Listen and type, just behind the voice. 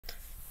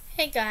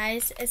Hey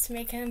guys, it's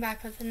me coming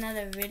back with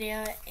another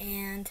video,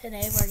 and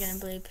today we're going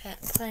to be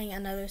playing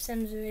another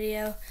Sims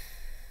video.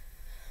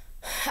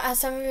 As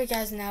some of you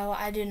guys know,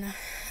 I do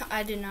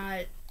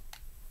not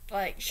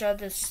like show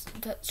the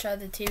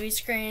TV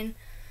screen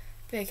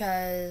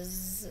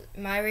because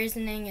my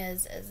reasoning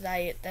is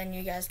that then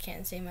you guys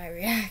can't see my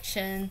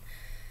reaction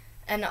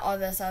and all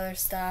this other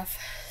stuff.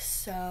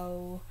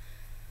 So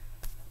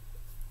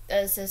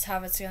this is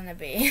how it's going to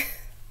be.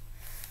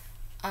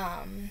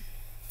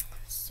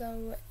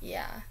 So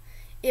yeah,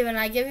 even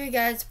I give you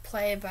guys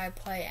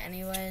play-by-play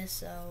anyway,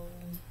 so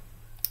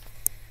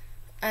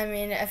I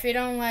mean, if you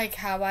don't like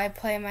how I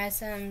play my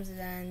Sims,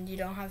 then you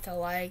don't have to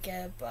like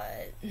it,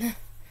 but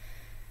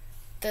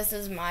this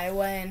is my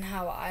way and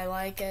how I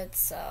like it,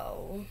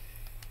 so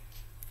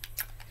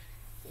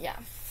yeah.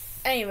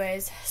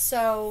 Anyways,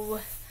 so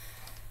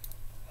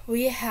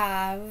we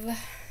have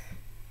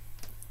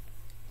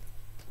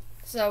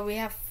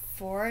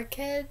 4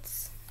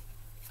 kids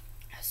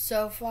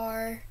so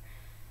far,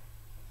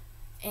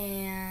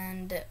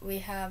 and we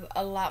have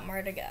a lot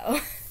more to go.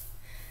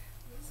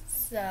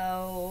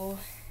 So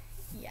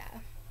yeah,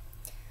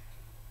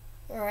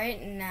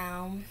 right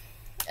now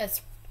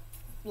it's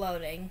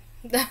loading.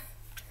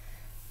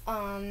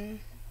 And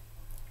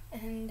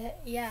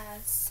yeah,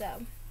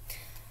 so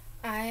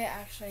I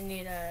actually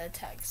need to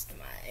text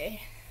my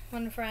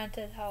one friend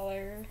to tell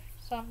her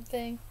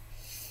something.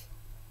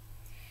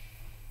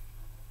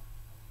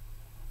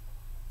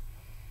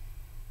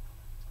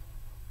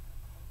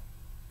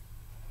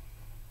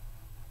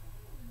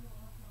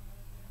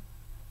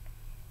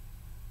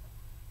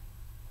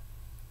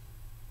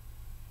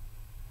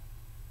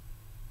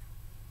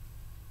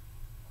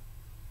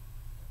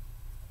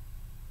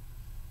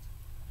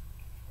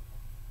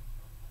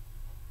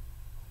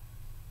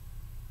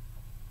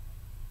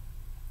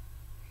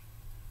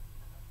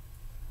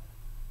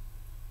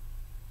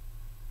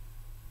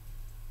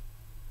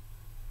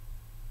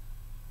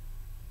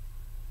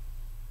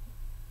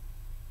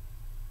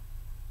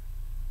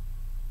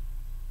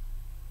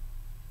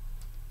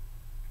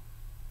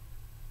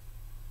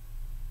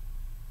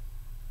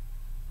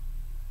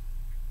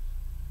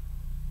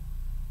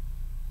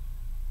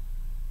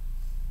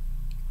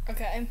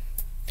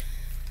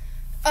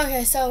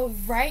 Okay, so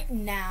right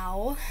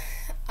now,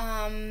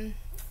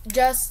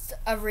 just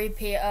a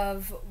repeat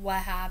of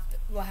what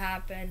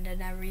happened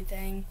and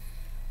everything.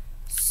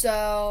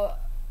 So,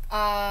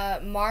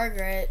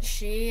 Margaret,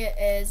 she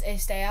is a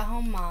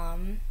stay-at-home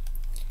mom.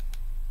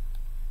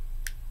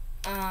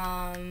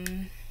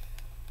 And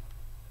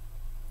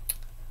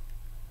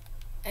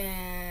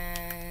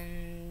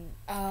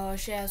oh,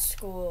 she has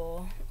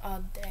school.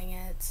 Oh, dang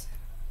it.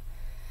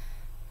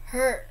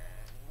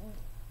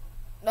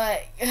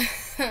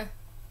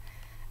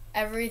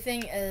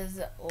 Everything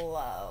is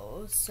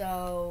low,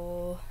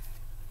 so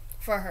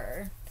for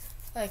her,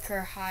 like,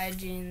 her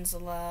hygiene's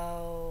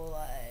low,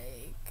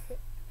 like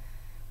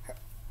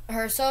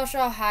her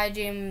social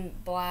hygiene,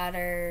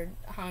 bladder,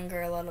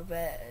 hunger a little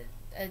bit,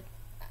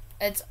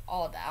 it's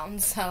all down,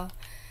 so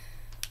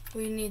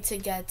we need to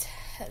get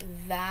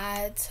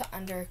that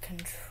under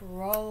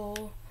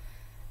control.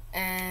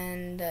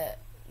 And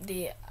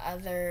the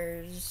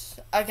others,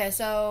 okay,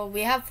 so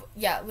we have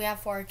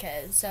 4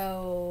 kids.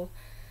 So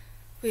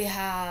we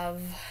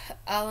have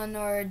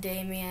Eleanor,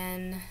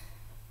 Damien,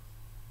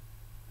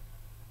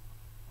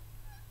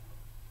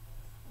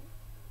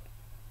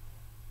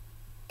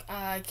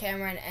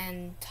 Cameron,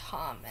 and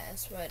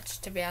Thomas, which,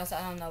 to be honest,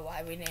 I don't know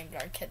why we named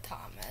our kid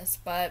Thomas,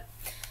 but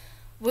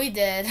we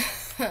did.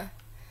 But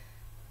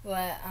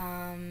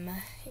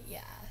yeah,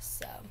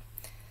 so,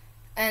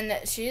 and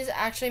she's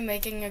actually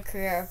making a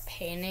career of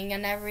painting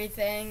and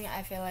everything.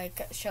 I feel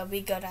like she'll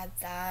be good at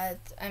that.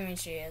 I mean,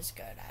 she is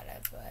good at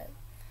it, but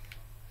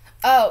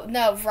oh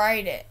no,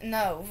 writing.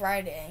 I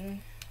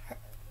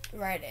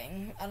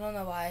don't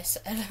know why I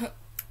said.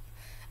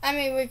 I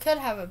mean, we could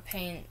have a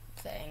paint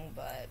thing,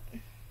 but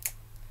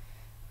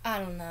I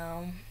don't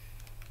know.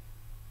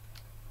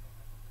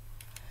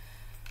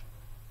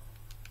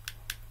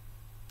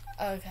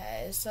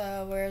 Okay,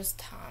 so where's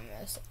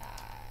Thomas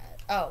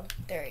at? Oh,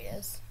 there he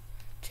is.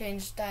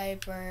 Change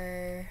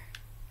diaper,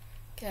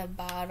 get a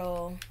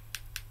bottle,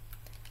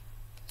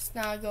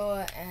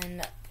 snuggle,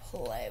 and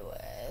play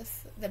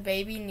with. The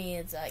baby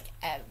needs, like,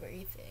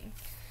 everything.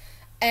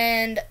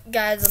 And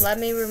guys, let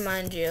me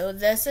remind you,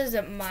 this is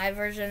my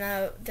version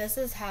of, this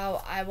is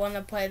how I want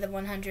to play the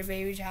 100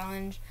 baby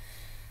challenge.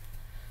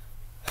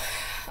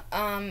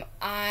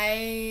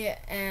 I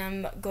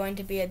am going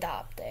to be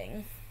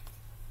adopting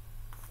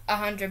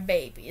 100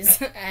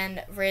 babies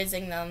and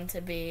raising them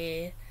to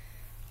be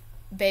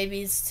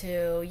babies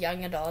to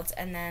young adults,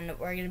 and then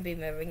we're going to be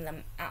moving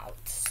them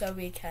out so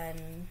we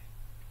can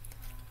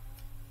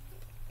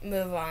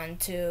move on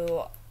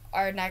to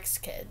our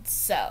next kids.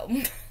 So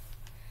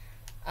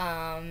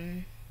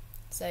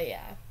so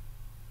yeah.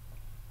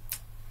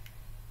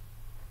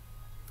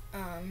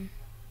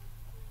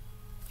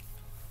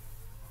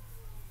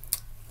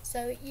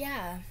 So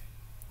yeah.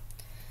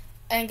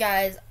 And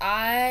guys,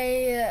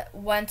 I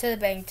went to the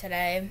bank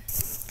today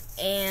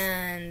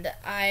and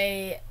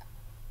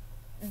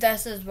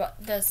this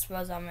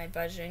was on my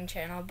budgeting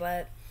channel,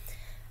 but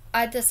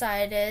I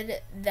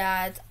decided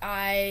that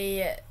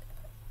I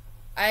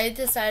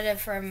decided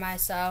for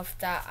myself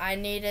that I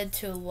need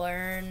to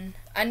learn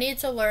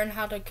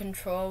how to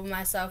control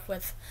myself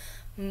with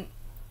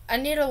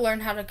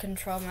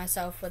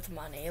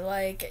money.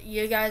 Like,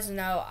 you guys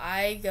know,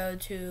 I go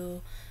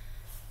to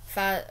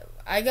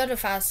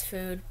fast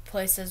food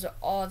places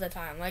all the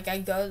time. Like, I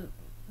go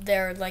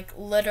there like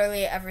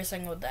literally every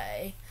single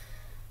day,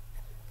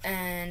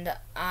 and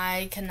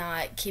I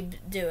cannot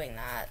keep doing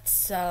that.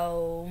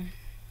 So,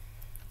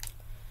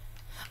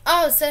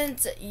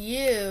 since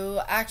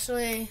you're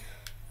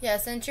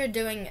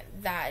doing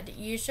that,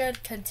 you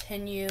should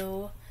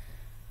continue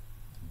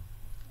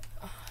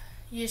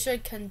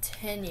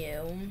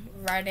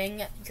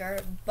writing your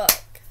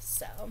book.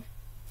 So,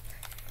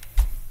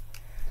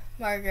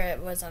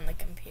 Margaret was on the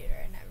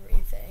computer and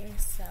everything,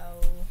 so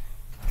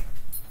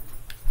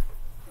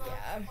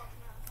yeah.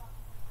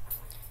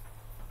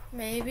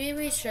 Maybe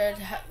we should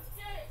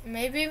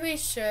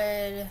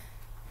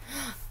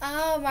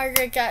oh,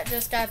 Margaret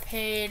just got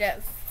paid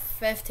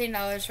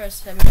 $15 for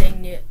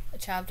submitting new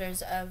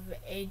chapters of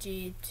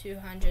AG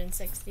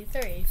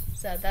 263.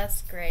 So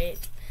that's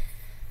great.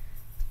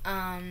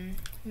 Do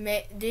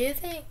you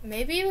think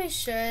maybe we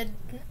should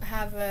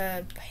have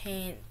a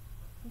paint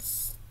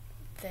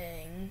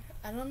thing?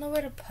 I don't know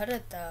where to put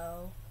it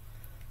though.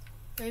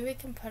 Maybe we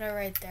can put it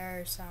right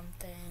there or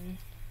something.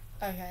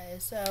 Okay,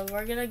 so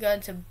we're gonna go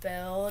to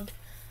build,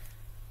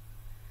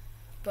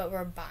 but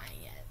we're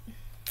buying it.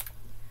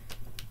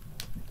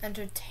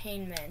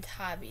 Entertainment,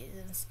 hobbies,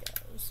 and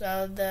skills.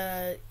 So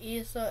the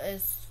easel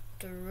is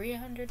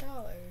 $300.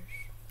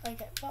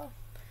 Okay, well,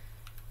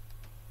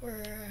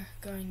 we're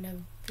going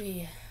to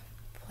be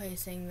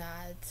placing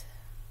that.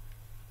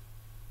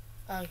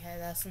 Okay,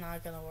 that's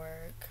not gonna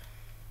work.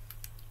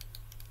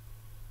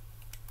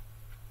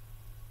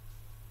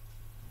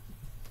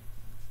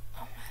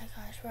 Oh my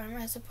gosh, where am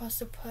I supposed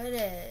to put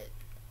it?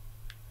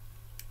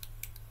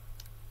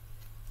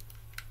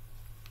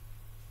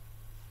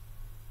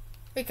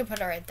 We could put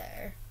it right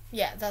there.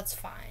 Yeah, that's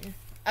fine.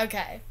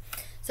 Okay,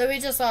 so we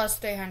just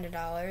lost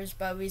 $300,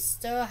 but we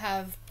still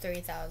have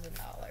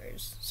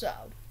 $3,000, so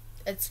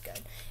it's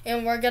good.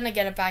 And we're gonna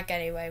get it back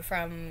anyway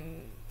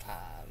from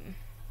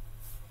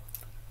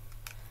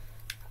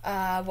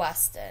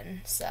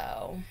Weston.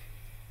 So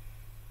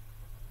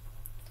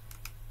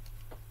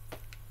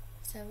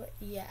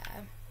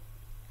yeah,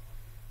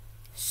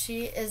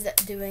 she is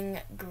doing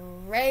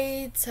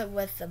great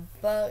with the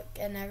book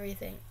and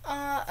everything.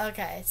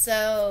 Okay,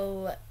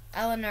 so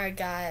Eleanor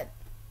got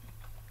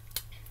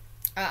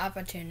an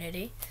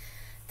opportunity.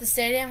 The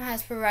stadium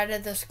has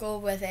provided the school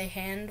with a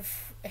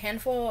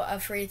handful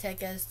of free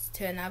tickets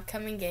to an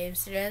upcoming game.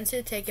 Students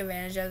who take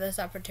advantage of this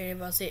opportunity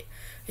will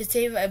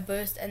receive a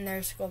boost in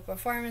their school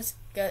performance.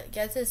 Get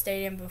to the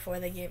stadium before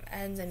the game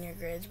ends, and your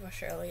grades will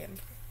surely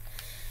improve.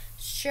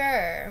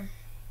 Sure.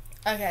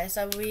 Okay,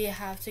 so we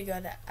have to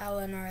go to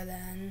Eleanor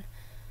then,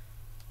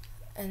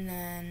 and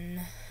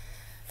then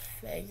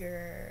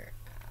figure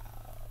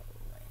out,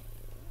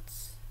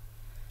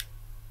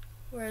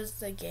 where's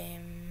the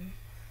game?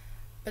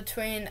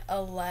 Between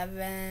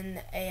 11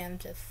 a.m.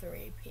 to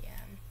 3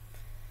 p.m.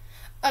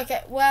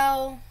 Okay,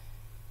 well,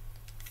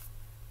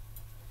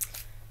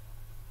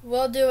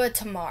 we'll do it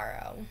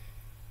tomorrow.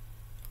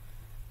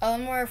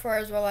 Eleanor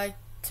Forrest would like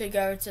to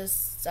go to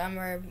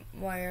Summer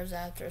Moyers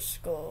after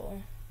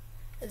school.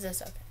 Is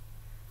this okay?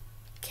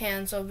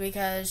 Cancel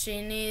because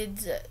she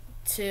needs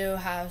to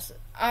have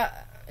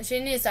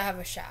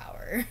a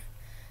shower,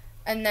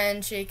 and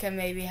then she can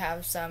maybe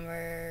have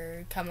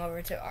Summer come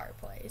over to our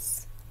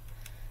place.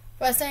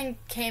 Weston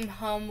came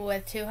home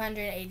with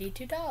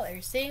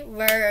 $282. See,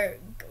 we're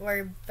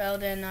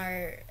building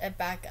it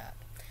back up.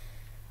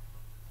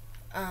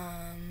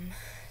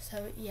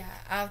 So yeah,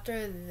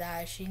 after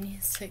that she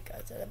needs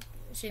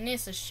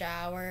to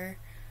shower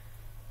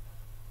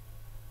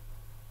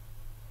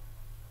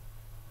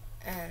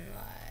and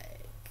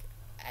like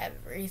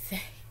everything.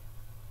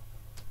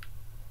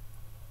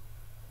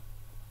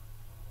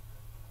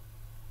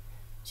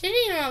 She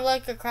didn't even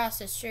look across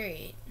the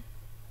street.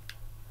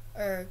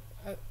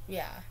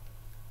 Yeah.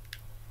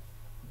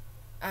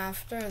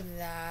 After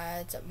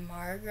that,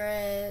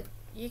 Margaret,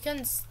 you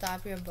can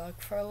stop your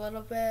book for a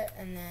little bit,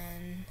 and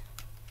then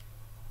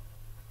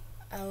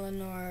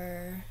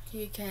Eleanor,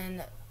 you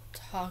can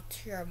talk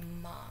to your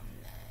mom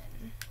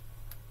then.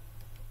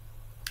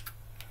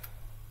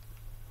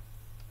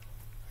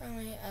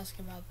 Currently ask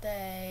about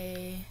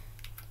they.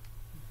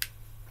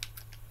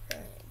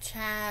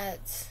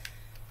 Chat.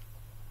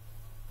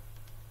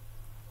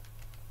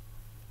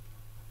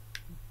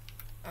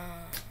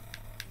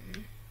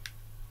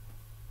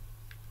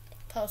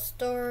 Tell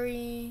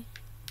story.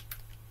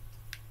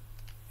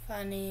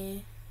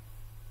 Funny.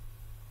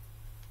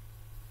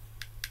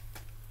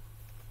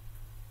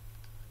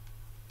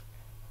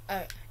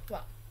 Okay,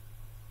 well.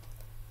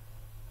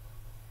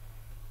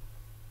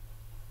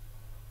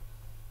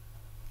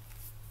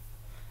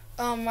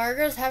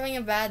 Margaret's having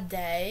a bad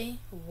day.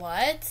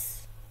 What?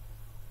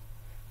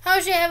 How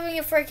is she having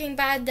a freaking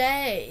bad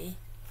day?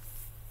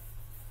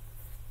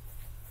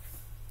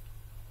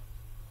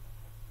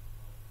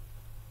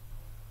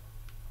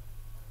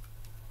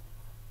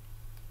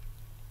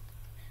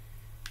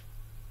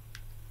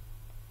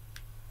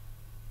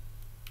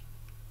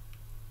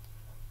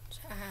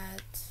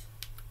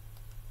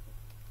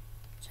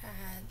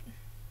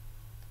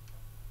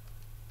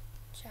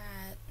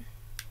 Chat.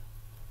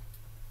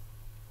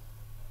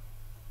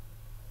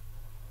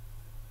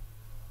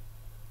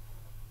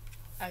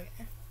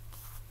 Okay.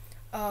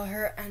 Oh,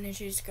 her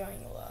energy's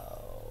going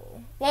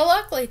low. Well,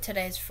 luckily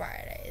today's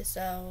Friday,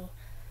 so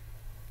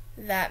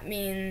that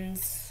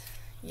means,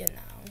 you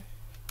know,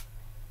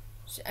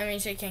 I mean,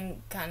 she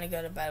can kind of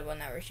go to bed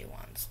whenever she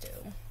wants to.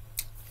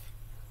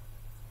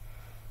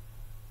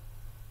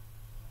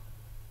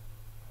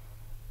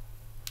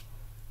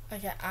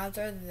 Okay,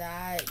 after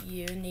that,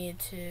 you need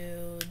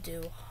to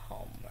do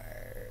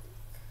homework.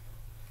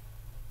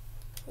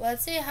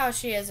 Let's see how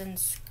she is in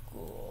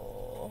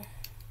school.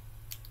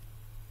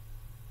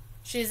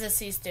 She's a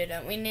C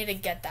student. We need to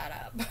get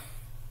that up.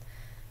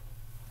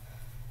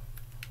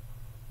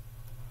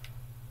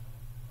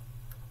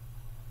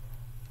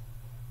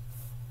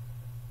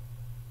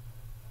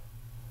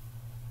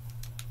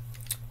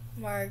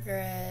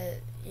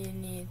 Margaret, you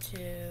need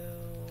to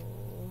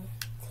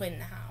clean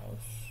the house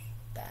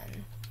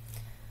then.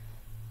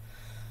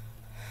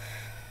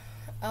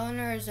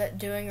 Eleanor is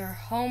doing her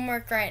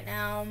homework right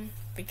now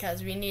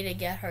because we need to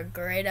get her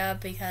grade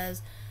up,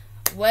 because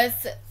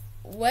with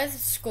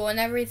school and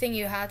everything,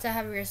 you have to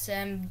have your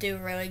sim do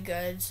really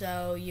good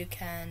so you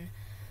can,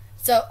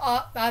 so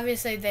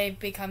obviously they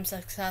become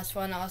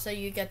successful, and also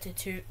you get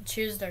to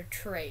choose their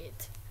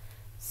trait.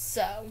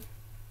 So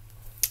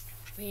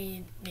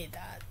we need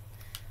that.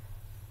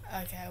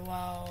 Okay,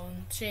 well,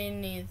 she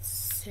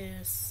needs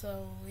to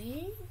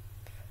sleep.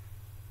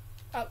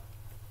 Oh,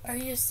 are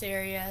you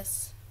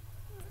serious?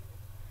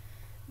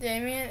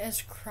 Damien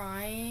is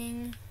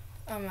crying.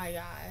 Oh my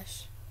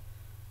gosh.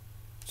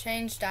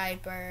 Change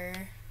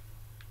diaper.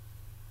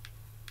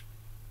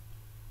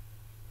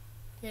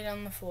 Get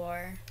on the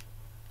floor.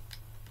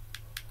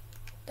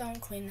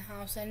 Don't clean the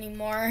house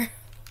anymore.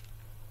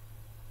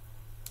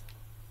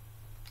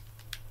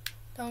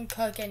 Don't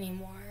cook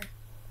anymore.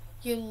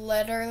 You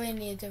literally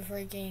need to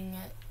freaking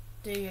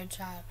do your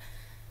child.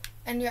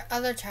 And your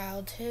other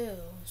child too,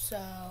 so.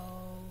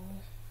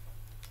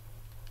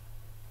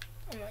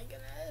 Oh my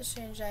goodness.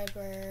 Change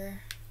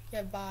diaper.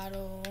 Get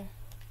bottle.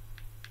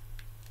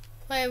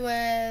 Play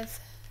with.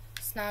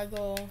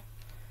 Snuggle.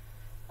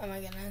 Oh my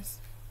goodness.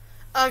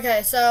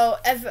 Okay, so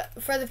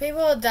for the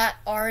people that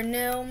are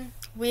new,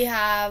 we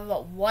have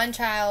 1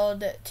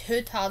 child,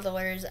 2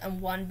 toddlers, and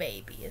 1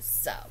 baby.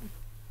 So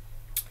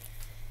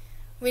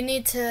we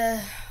need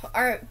to,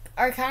 our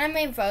kind of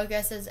main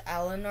focus is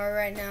Eleanor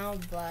right now,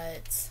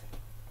 but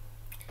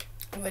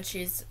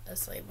she's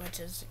asleep, which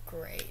is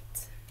great.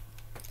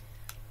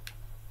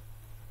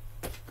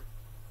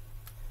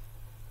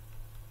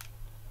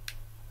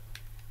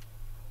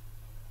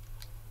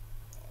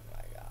 Oh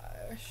my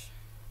gosh.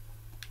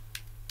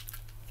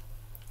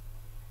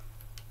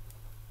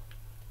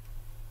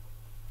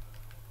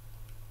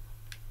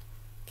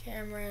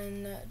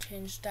 Cameron,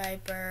 change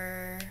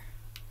diaper.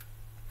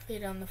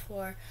 Feet on the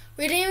floor.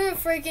 We didn't even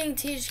freaking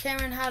teach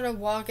Cameron how to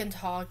walk and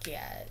talk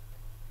yet.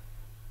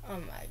 Oh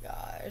my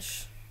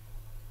gosh.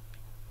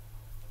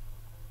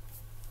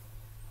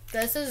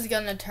 This is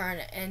gonna turn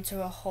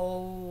into a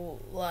whole,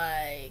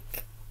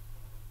 like,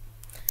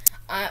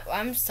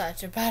 I'm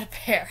such a bad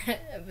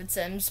parent, a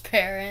Sims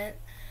parent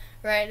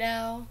right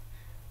now.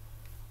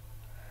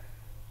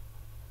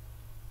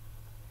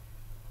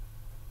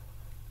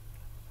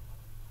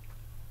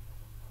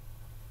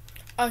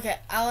 Okay,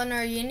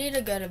 Eleanor, you need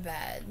to go to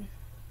bed.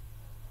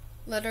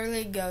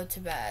 Literally go to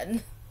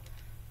bed.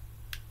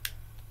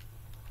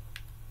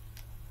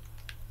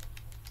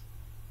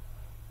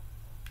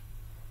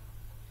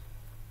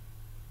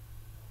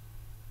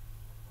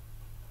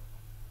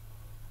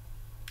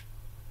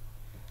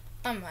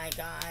 Oh my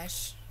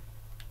gosh.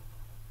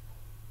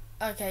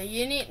 Okay,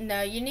 you need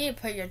to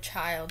put your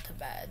child to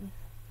bed.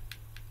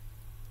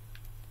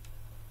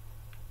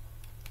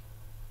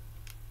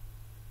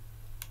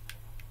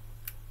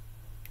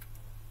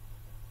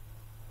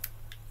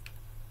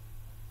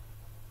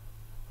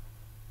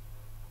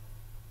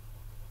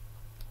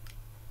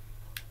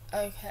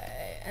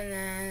 Okay, and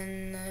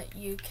then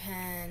you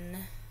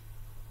can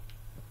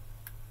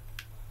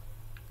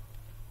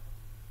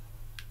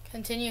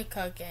continue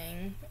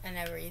cooking and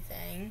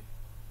everything.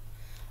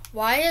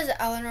 Why is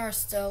Eleanor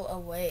still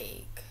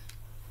awake?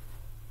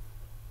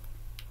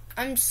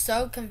 I'm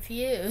so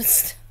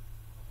confused.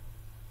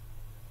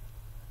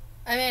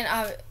 I mean,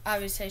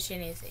 obviously she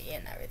needs to eat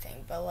and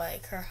everything, but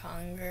like her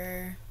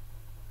hunger.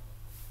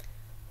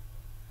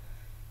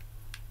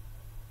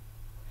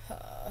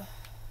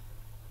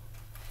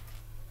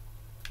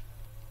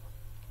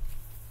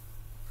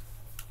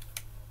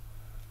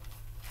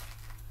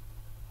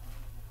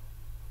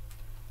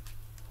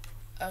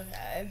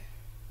 Okay.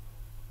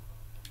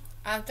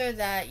 after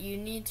that, you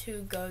need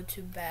to go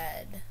to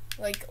bed.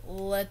 Like,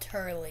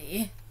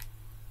 literally.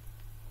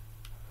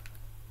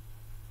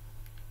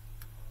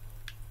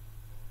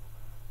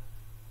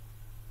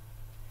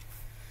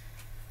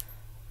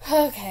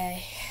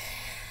 Okay.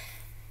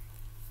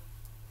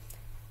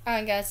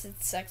 I guess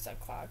it's 6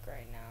 o'clock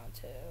right now,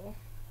 too.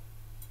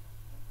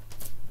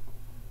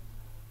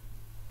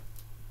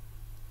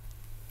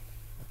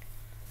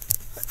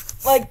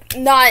 Like,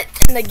 not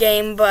in the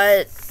game,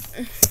 but...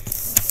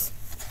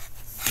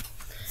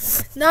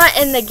 Not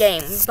in the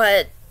game,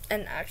 but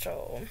in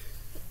actual...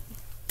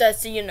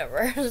 That's the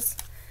universe.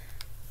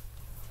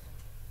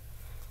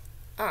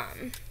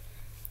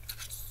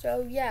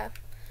 So, yeah.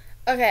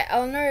 Okay,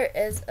 Eleanor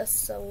is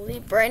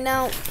asleep right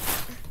now.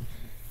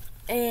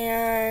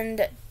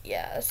 And,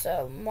 yeah,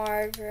 so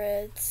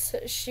Margaret,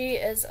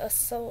 she's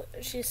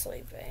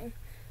sleeping.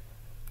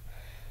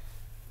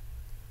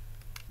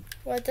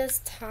 What does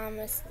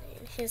Thomas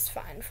need? He's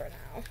fine for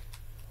now.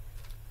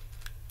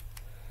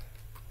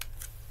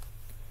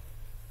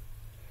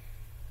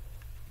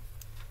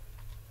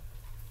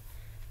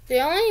 The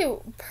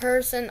only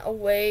person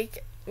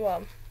awake,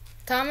 well,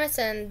 Thomas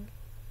and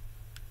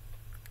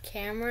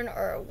Cameron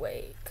are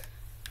awake.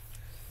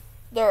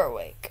 They're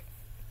awake.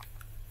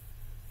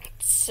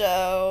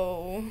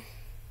 So,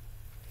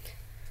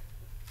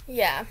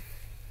 yeah.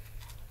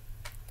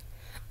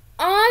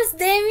 Oh, it's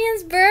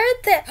Damien's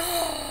birthday.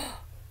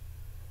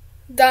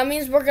 That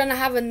means we're gonna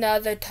have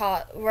another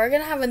child.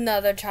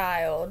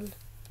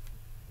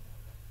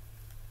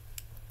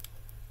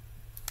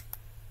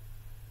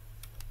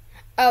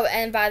 Oh,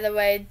 and by the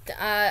way,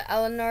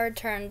 Eleanor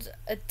turns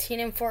 18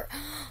 and 4.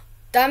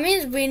 That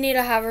means we need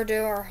to have her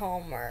do her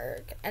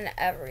homework and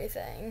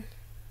everything.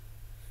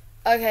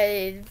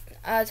 Okay,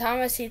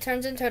 Thomas, he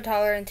turns into a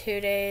toddler in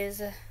 2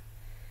 days.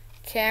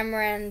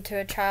 Cameron to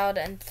a child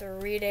in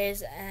 3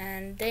 days.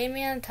 And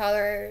Damien,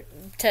 toddler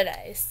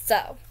today.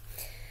 So,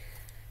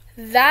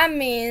 that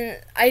means,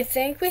 I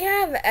think we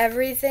have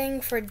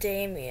everything for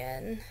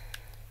Damien.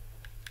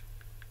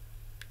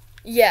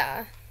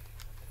 Yeah,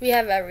 we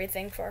have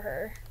everything for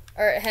her.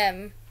 Or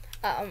him.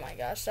 Oh my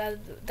gosh,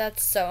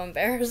 that's so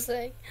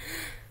embarrassing.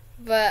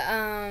 But,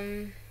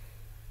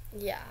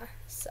 yeah,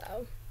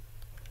 so.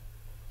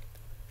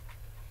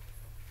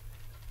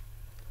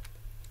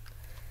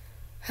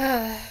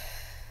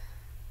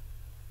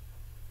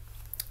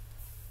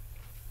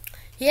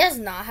 He is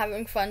not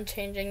having fun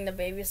changing the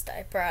baby's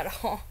diaper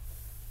at all.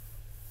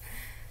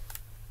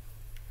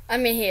 I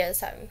mean, he is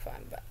having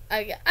fun, but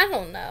I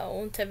don't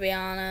know, to be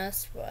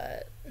honest,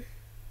 but...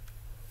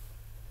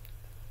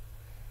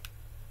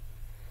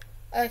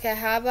 Okay,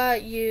 how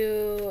about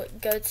you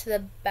go to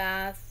the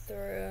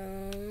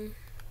bathroom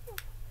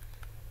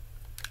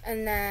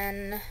and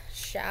then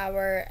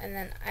shower, and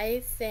then I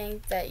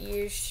think that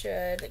you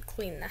should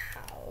clean the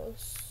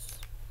house.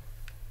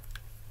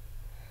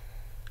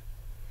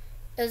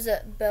 Is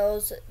it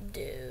bills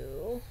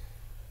due?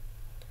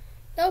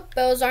 Nope,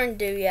 bills aren't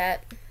due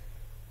yet.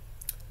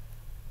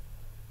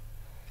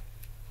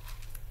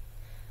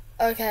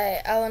 Okay,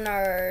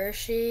 Eleanor,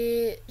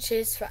 she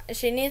needs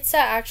to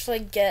actually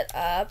get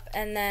up,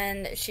 and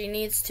then she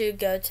needs to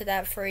go to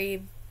that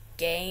free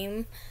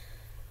game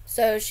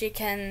so she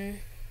can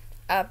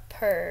up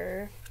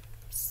her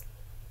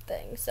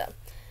thing. So,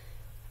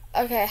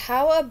 okay,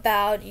 how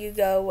about you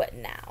go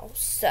now?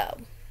 So,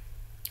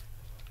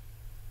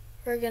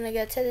 we're gonna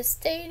go to the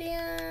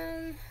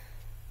stadium.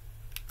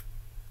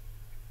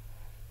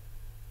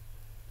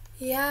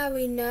 Yeah,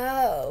 we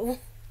know.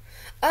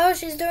 Oh,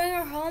 she's doing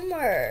her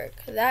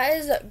homework. That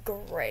is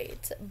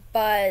great.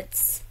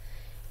 But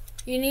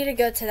you need to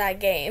go to that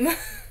game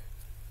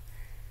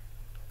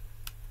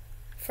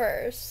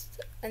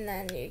first. And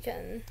then you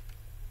can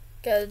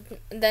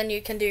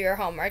do your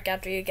homework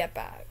after you get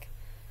back.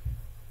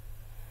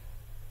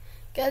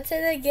 Go to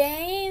the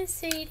game,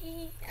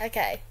 sweetie.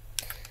 Okay.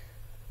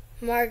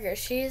 Margaret,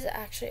 she's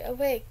actually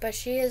awake, but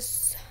she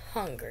is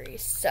hungry.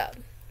 So,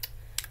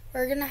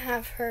 we're gonna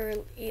have her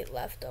eat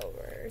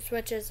leftovers,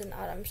 which is an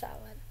autumn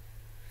salad.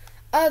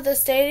 Oh, the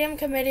stadium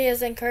committee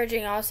is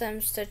encouraging all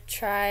Sims to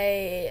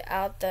try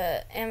out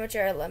the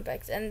Amateur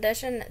Olympics. In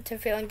addition to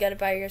feeling good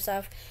about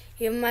yourself,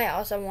 you might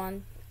also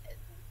want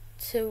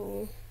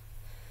to...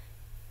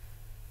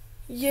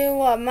 You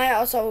might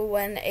also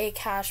win a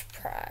cash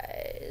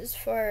prize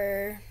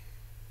for...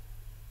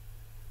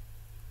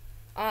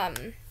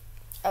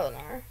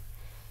 Eleanor.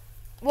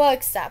 We'll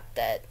accept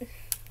it.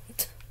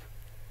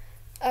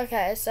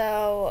 Okay,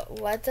 so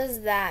what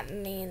does that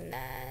mean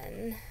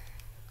then?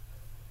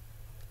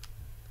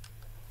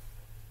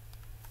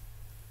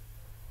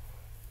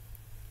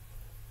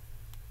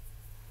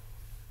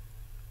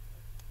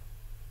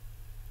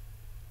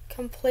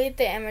 Complete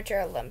the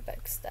Amateur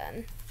Olympics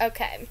then.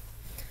 Okay.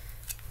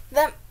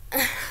 That,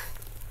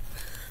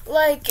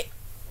 like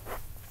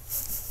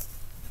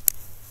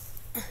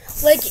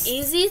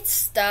easy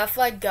stuff,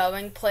 like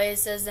going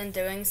places and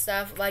doing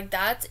stuff, like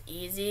that's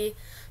easy.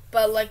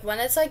 But like when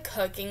it's like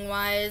cooking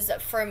wise,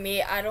 for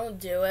me, I don't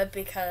do it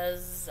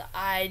because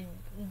I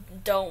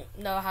don't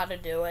know how to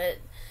do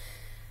it.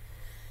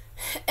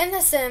 in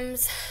The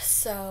Sims.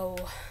 So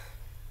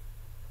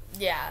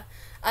yeah,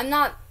 I'm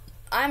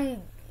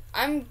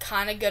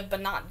kind of good,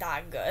 but not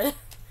that good.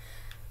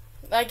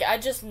 Like, I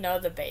just know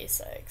the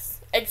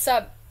basics,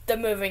 except the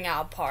moving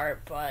out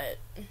part, but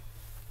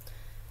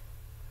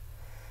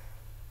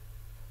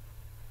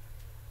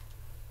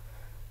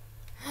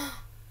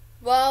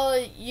well,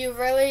 you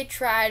really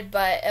tried,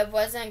 but it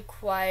wasn't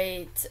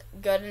quite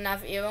good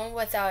enough. Even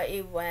without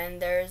a win,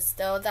 there's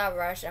still that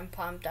rush and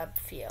pumped up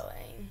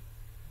feeling.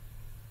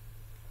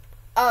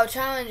 Oh,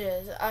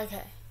 challenges.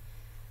 Okay.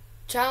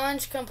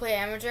 Challenge complete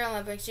Amateur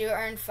Olympics. You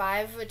earn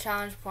 5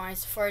 challenge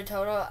points for a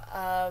total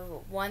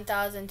of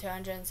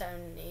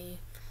 1,270.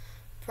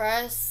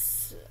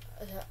 Press.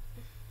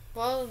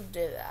 We'll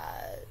do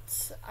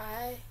that.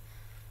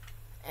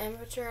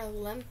 Amateur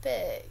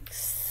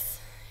Olympics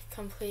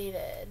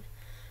completed.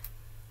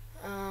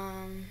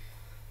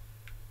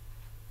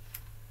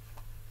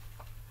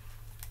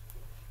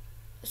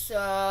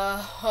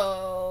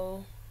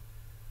 So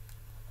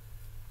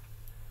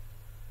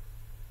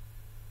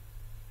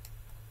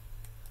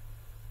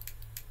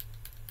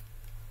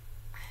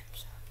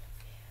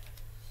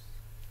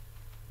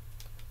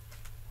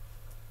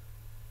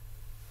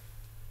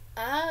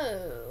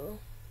Oh.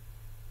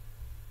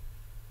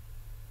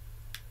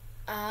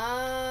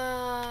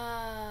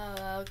 Oh,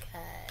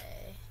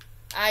 okay.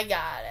 I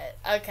got it.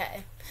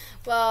 Okay.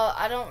 Well,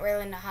 I don't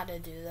really know how to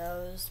do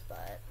those,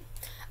 but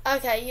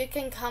okay, you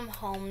can come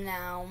home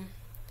now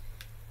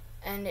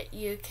and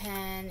you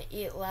can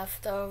eat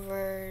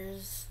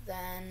leftovers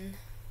then.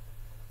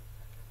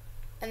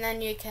 And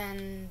then you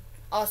can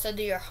also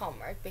do your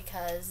homework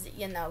because,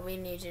 you know, we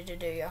need you to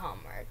do your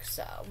homework,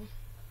 so.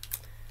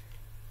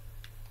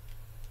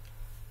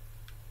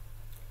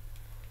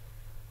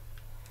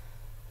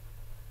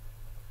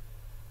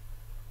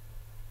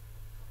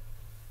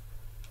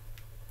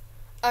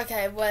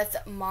 Okay, with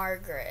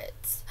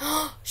Margaret.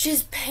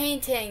 She's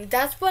painting.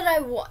 That's what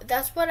I want.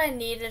 That's what I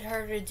needed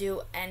her to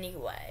do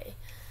anyway.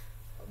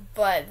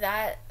 But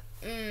that,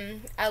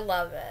 I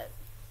love it.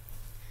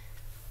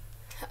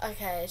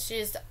 Okay,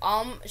 she's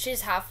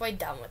halfway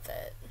done with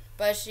it.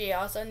 But she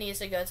also needs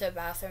to go to the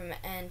bathroom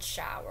and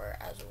shower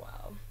as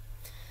well.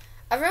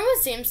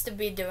 Everyone seems to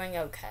be doing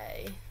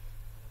okay.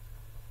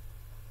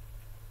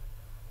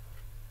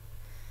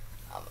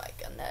 Oh my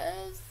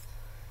goodness.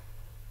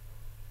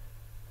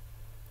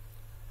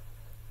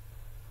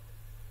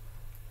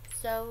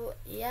 So,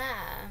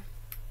 yeah.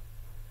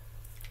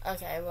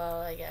 Okay,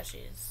 well, I guess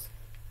she's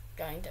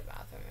going to the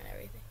bathroom and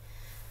everything.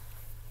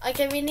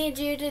 Okay, we need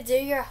you to do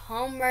your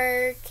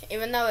homework,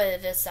 even though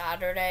it is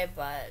Saturday,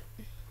 but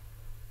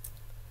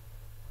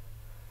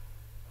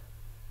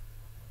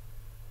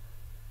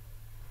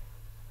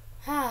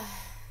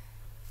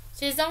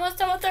she's almost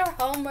done with her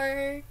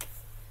homework,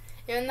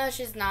 even though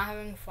she's not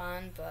having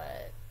fun,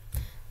 but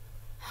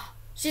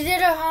she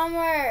did her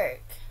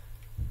homework.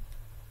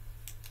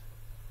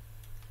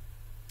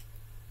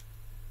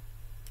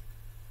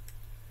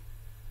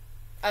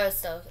 Oh,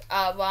 still.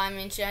 Well, I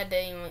mean, she hasn't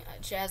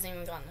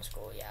even gone to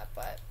school yet,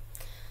 but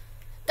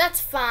that's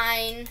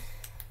fine.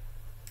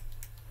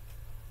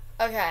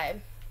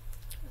 Okay,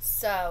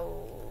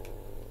 so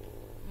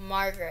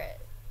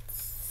Margaret,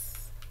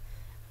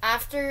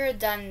 after you're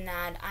done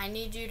that, I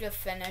need you to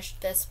finish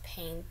this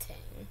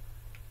painting.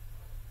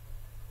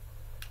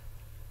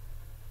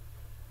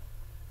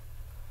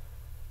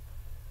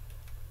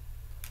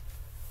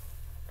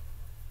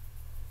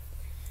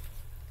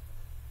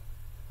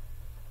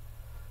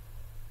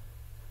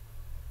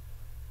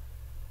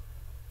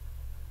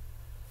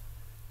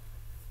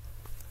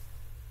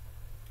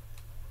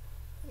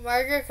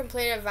 Margaret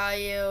completed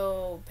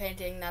value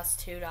painting, that's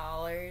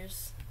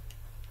 $2.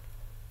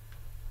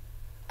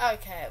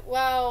 Okay,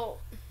 well,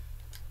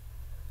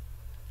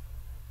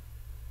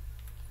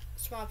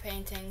 small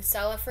painting,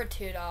 sell it for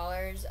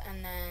 $2,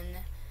 and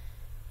then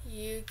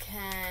you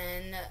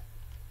can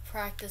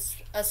practice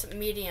a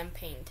medium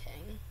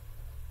painting.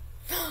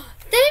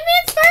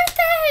 Damien's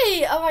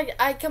birthday! Oh my,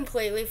 I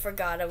completely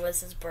forgot it was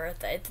his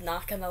birthday, it's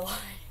not gonna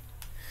lie.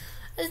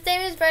 It's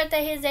David's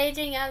birthday. He's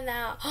aging up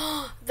now.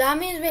 That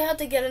means we have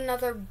to get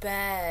another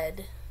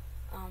bed.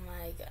 Oh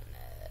my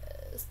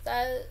goodness.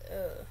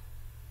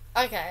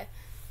 Okay.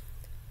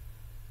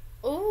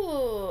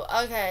 Ooh.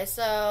 Okay.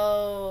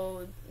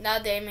 So now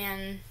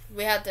Damien,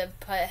 we have to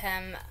put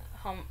him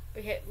home.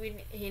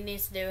 He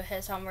needs to do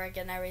his homework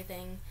and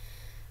everything.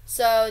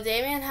 So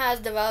Damien has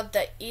developed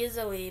the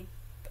easily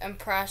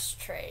impressed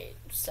trait.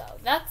 So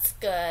that's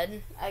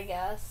good, I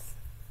guess.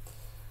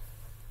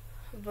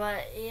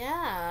 But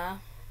yeah,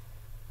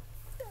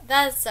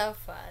 that's so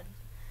fun.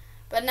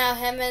 But now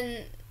him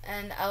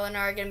and Eleanor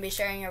are going to be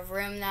sharing a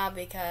room now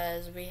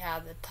because we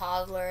have the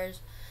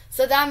toddlers.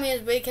 So that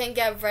means we can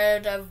get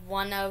rid of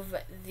one of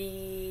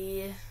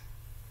the...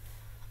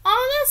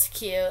 Oh, that's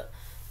cute.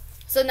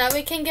 So now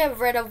we can get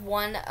rid of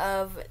one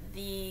of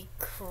the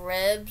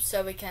cribs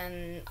so we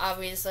can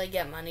obviously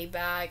get money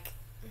back.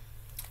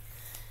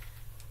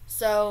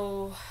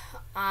 So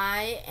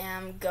I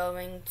am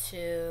going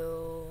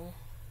to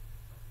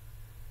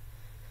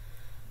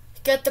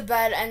get the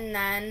bed and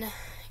then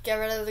get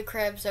rid of the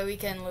crib so we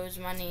can lose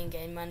money and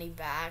gain money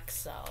back.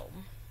 So,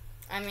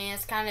 I mean,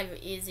 it's kind of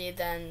easy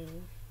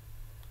than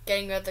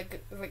getting rid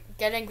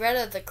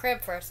of the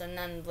crib first and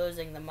then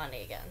losing the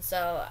money again.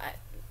 So,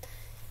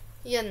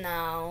 you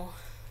know.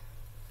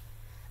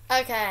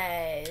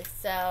 Okay,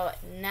 so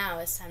now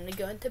it's time to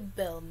go into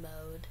build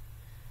mode.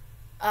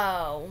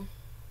 Oh.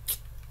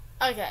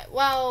 Okay,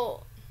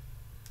 well.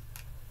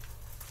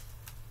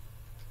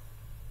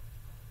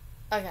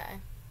 Okay.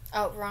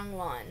 Oh, wrong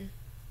one.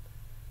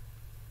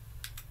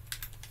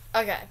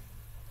 Okay.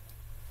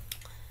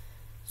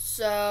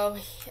 So,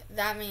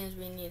 that means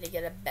we need to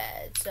get a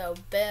bed. So,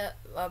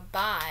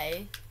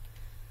 buy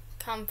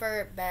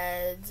comfort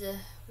beds.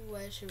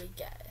 What should we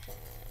get him?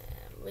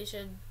 We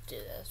should do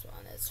this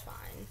one. It's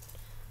fine.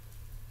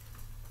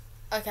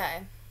 Okay.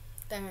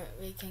 Then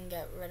we can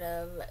get rid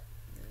of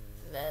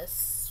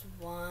this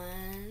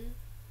one.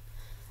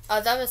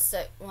 Oh, that was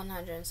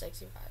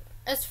 165.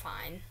 It's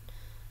fine.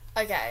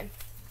 Okay.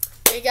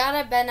 We got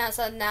a bed now,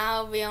 so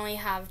now we only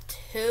have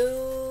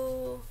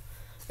two.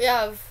 We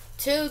have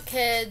 2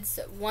 kids,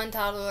 1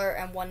 toddler,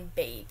 and 1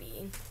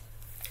 baby.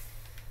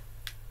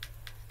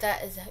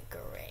 That is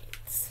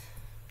great.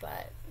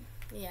 But,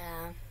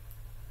 yeah.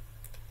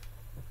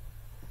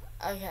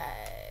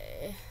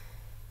 Okay.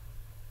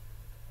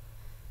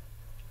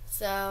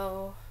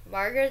 So,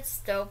 Margaret's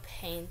still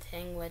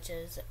painting, which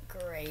is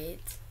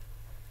great.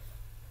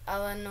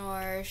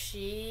 Eleanor,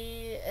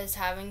 she is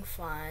having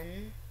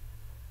fun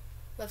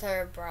with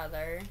her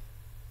brother.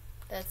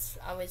 That's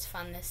always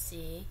fun to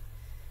see.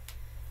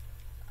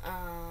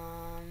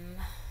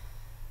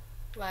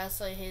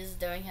 Wesley, he's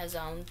doing his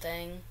own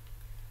thing.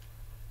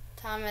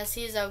 Thomas,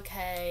 he's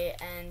okay,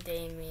 and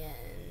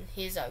Damien,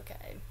 he's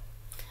okay.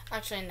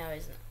 Actually, no,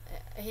 he's not.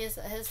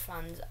 His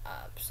fun's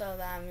up, so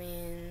that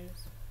means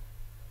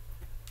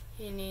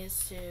he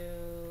needs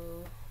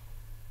to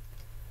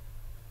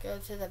go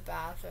to the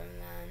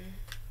bathroom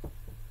then.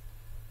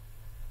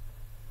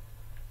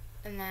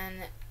 And then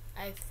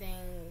I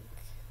think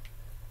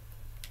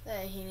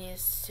that he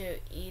needs to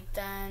eat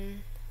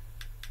then.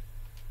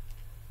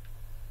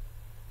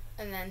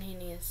 And then he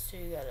needs to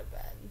go to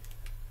bed.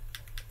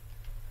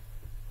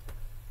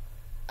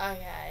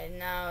 Okay,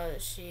 now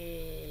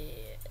she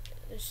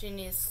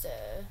needs to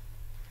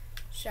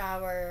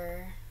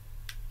shower,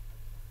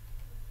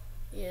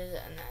 use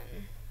it, and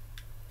then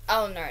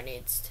Eleanor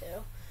needs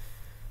to.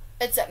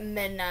 It's at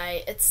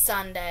midnight. It's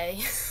Sunday.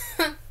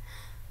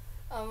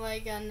 Oh my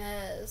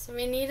goodness.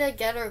 We need to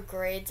get her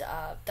grades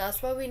up.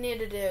 That's what we need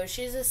to do.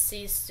 She's a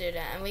C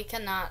student, and we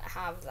cannot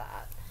have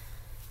that.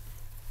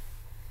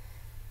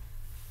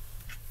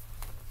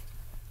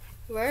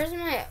 Where's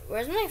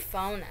my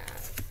phone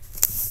at?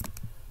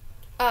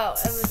 Oh,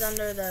 it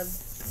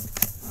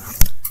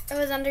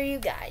was under you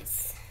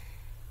guys.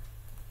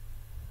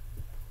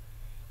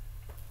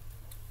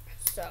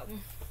 So,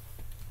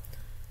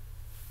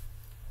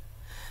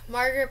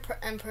 Margaret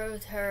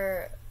improved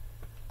her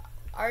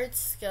art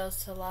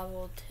skills to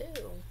level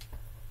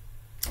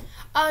 2.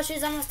 Oh,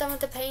 she's almost done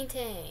with the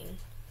painting.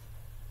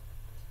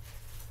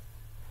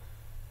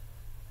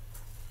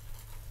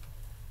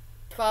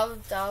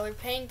 $12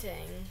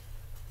 painting.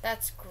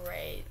 That's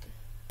great.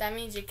 That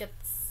means you could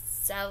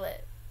sell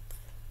it.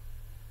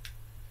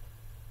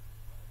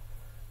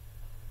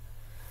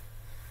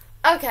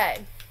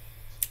 Okay.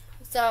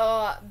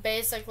 So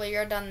basically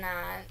you're done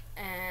that,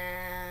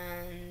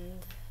 and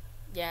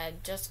yeah,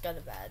 just go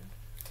to bed.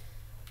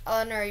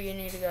 Eleanor, you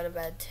need to go to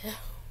bed too.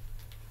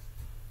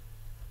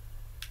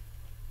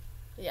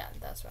 Yeah,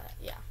 that's right.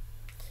 Yeah.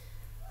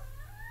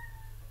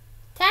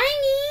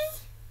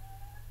 Tiny,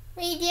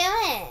 what are you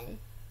doing?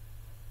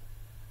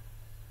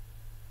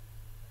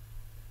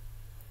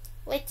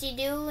 What you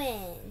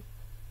doing?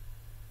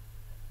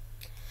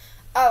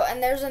 Oh,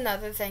 and there's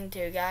another thing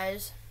too,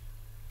 guys.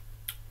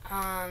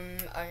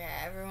 Okay,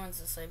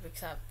 everyone's asleep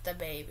except the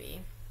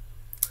baby.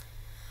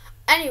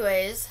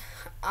 Anyways,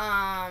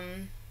 I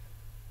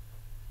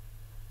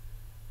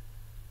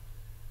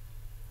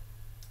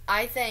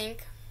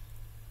think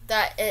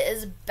that it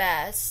is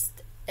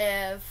best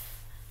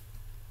if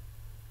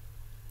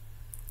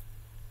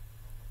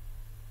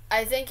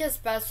I think it's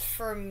best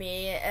for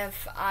me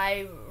if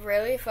I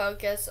really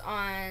focus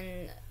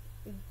on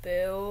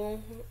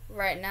Boo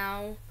right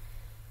now.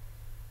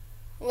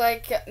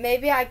 Like,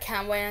 maybe I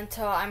can wait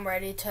until I'm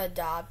ready to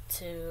adopt,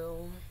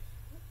 to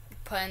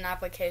put in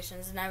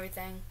applications and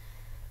everything.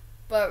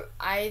 But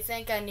I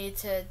think I need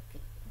to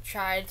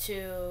try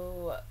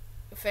to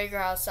figure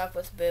out stuff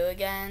with Boo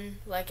again,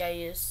 like I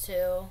used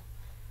to.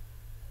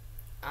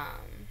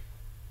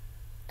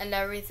 And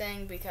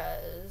everything,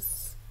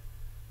 because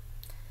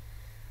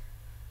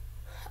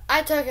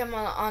I took him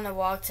on a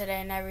walk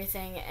today and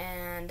everything,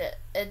 and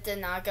it did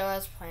not go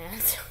as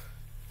planned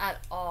at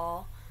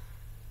all.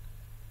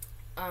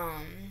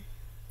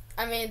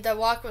 I mean, the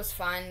walk was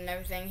fine and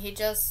everything. He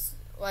just,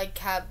 like,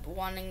 kept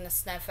wanting to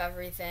sniff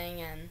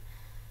everything, and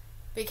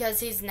because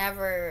he's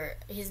never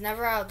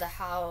out of the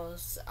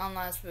house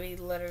unless we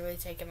literally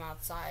take him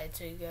outside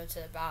to go to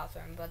the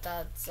bathroom, but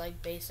that's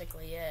like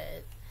basically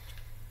it.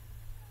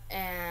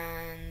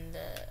 And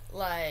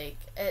like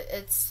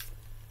it's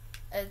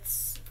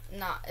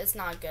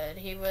not good.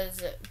 He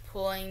was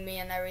pulling me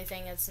and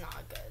everything. It's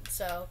not good.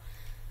 So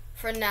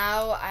for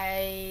now,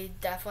 I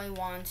definitely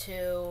want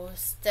to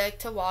stick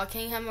to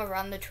walking him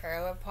around the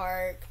trailer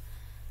park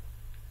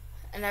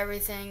and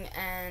everything.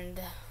 And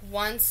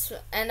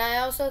I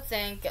also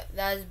think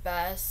that is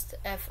best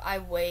if I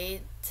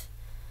wait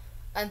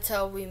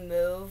until we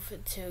move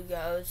to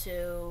go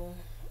to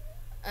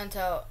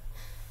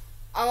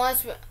I want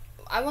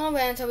to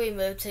wait until we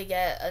move to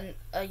get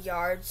a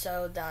yard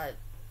so that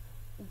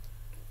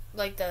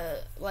like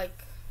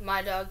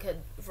my dog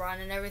could run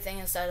and everything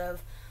instead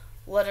of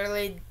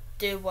literally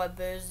do what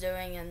Boo's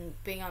doing and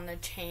being on the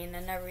chain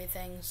and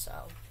everything.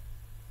 So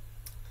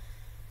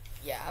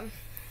yeah,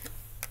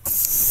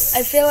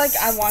 I feel like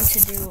I want to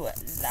do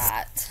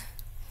that.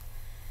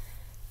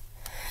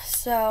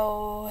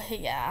 So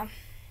yeah,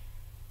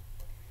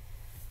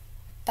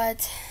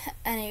 but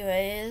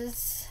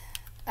anyways,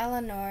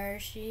 Eleanor,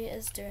 she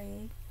is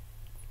doing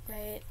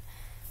great.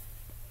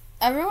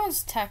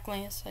 Everyone's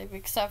technically asleep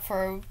except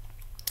for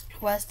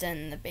Weston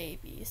and the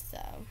baby,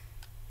 so.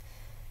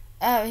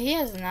 Oh, he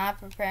is not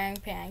preparing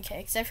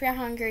pancakes. If you're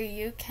hungry,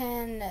 you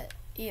can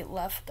eat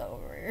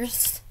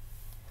leftovers.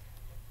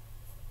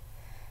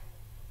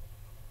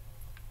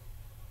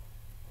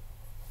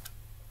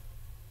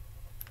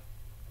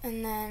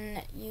 And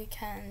then you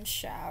can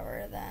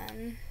shower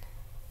then.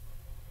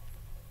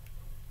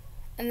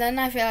 And then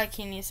I feel like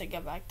he needs to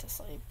go back to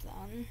sleep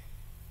then.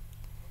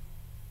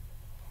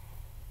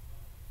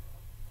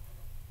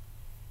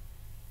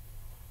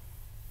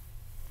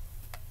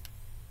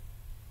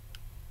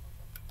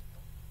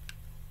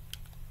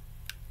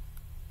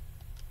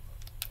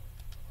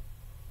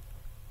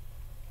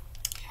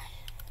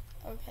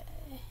 Okay.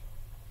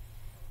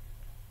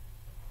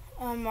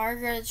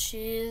 Margaret,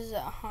 she's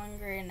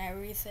hungry and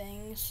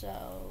everything,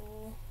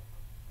 so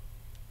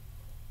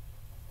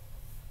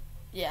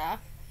yeah.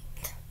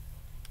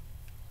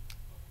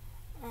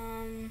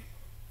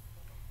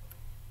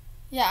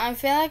 Yeah, I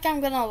feel like I'm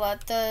gonna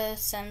let the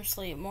Sim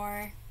sleep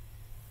more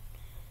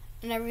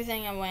and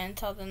everything and wait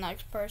until the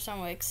next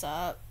person wakes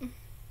up.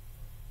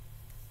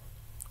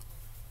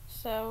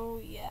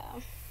 So yeah.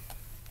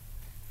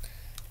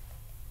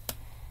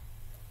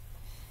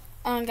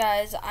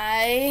 Guys,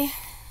 I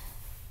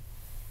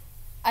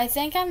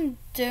think I'm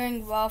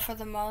doing well for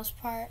the most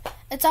part.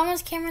 It's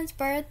almost Cameron's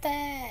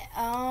birthday.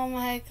 Oh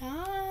my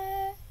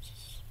gosh.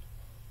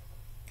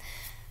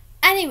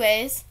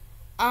 Anyways,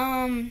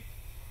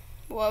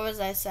 what was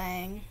I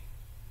saying?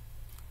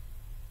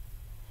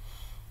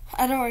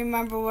 I don't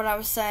remember what I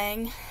was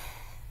saying.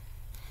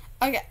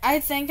 Okay, I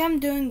think I'm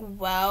doing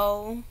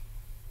well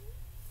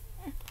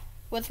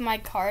with my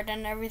card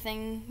and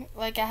everything.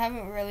 Like, I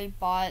haven't really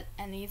bought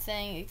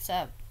anything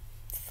except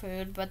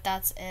food, but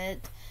that's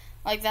it.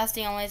 Like, that's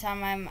the only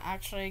time I'm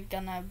actually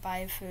gonna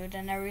buy food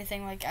and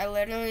everything. Like, I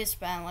literally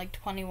spent like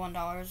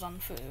 $21 on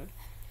food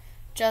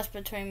just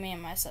between me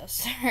and my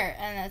sister,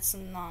 and it's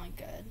not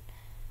good.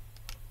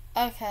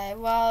 Okay,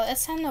 well,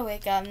 it's time to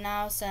wake up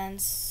now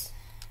since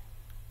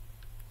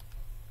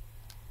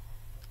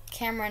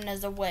Cameron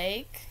is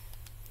awake.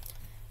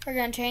 We're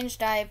gonna change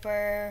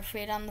diaper,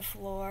 feet on the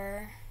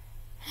floor.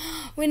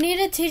 We need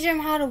to teach him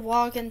how to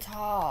walk and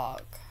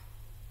talk.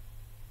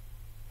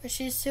 But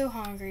she's too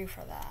hungry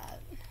for that.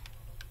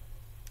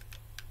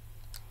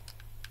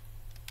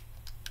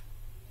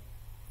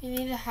 We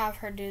need to have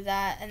her do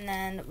that, and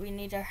then we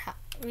need her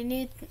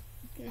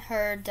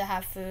to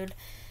have food.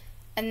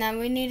 And then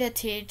we need to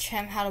teach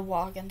him how to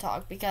walk and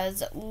talk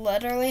because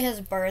literally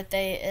his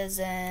birthday is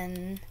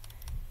in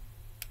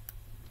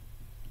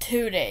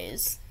 2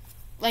 days.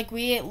 Like,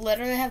 we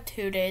literally have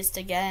 2 days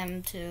to get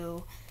him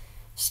to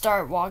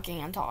start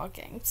walking and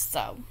talking.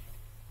 So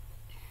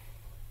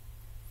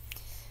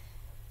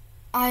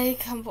I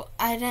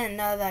didn't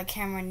know that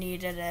Cameron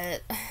needed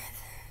it.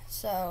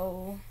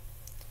 So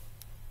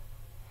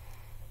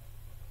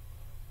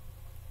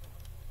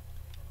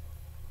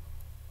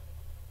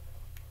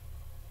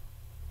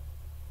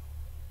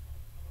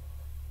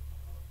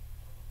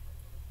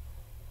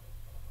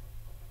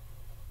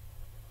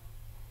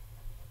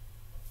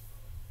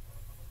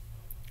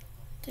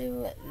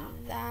do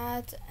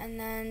that, and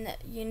then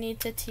you need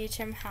to teach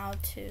him how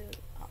to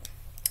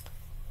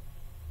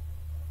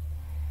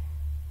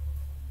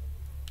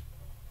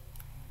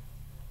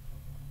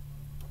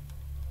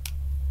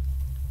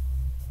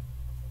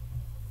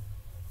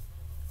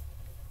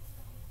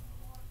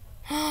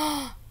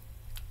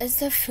Is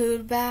the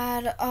food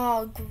bad?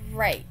 Oh,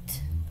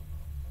 great.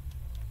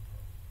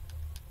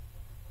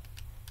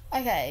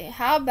 Okay,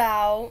 how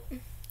about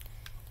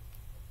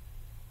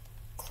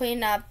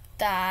clean up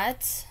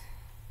that.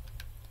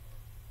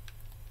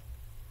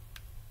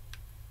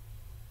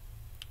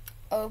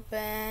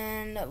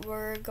 Open.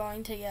 We're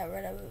going to get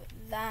rid of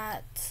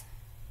that.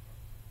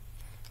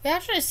 We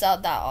actually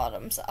sold that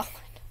autumn salad.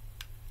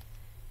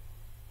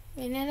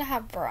 We need to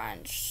have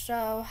brunch.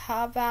 So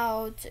how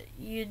about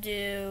you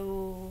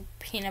do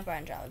peanut butter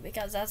and jelly,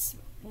 because that's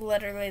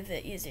literally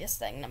the easiest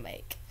thing to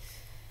make.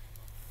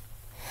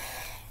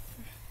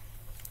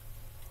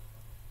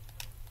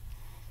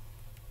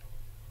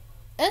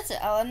 Is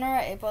Eleanor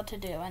able to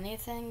do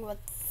anything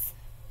with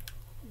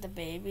the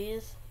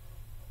babies?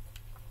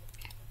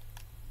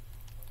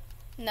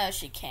 No,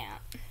 she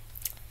can't.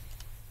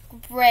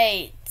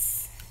 Great.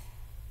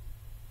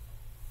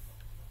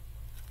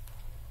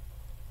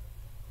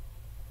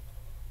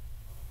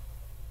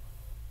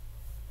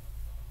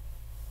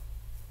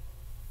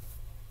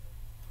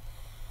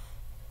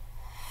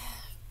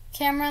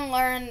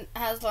 Cameron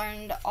has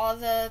learned all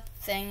the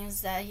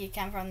things that he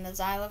can from the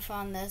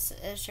xylophone. This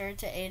is sure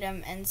to aid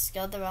him in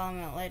skill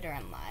development later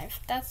in life.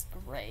 That's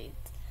great.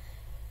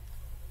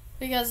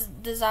 Because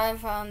the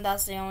xylophone,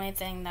 that's the only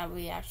thing that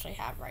we actually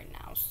have right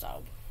now,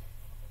 so.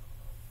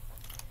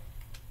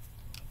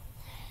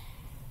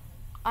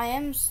 I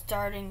am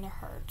starting to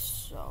hurt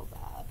so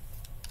bad.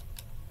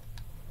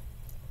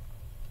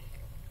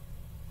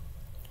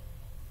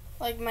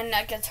 Like, my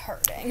neck is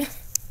hurting.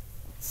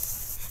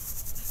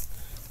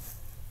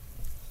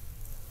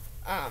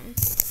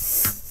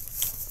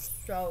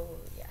 So,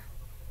 yeah.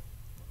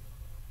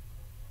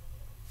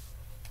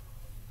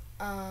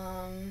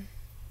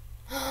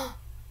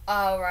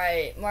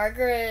 Alright,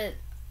 Margaret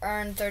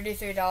earned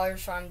 $33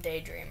 from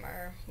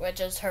Daydreamer, which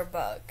is her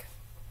book.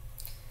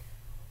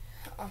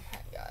 Oh my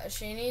gosh,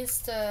 she needs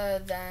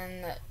to go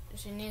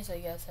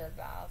to the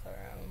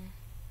bathroom.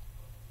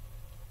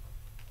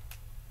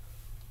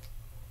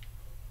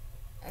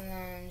 And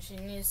then she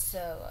needs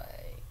to,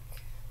 like,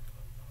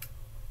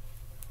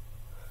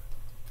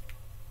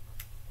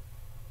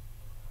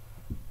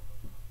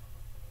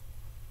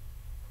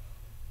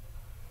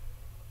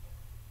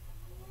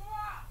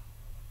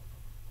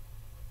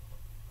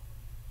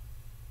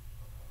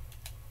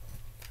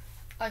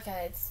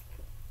 okay,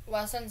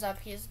 Weston's up.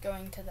 He's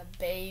going to the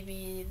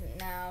baby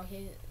now.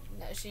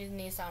 She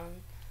needs to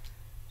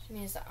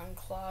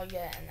unclog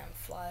it and then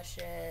flush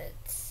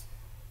it.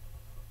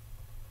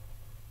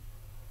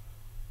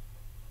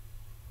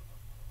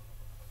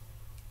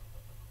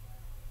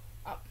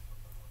 Oh.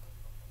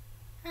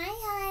 Hi,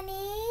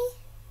 honey.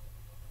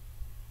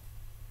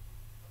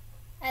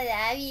 I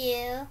love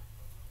you.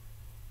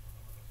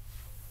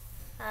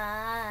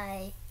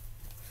 Hi.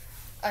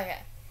 Okay.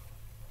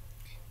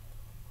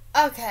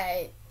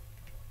 Okay,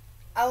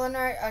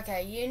 Eleanor,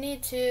 okay, you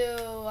need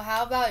to,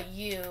 how about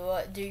you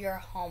do your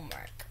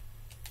homework?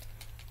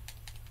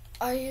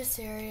 Are you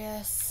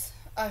serious?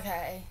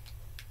 Okay.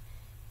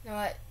 You know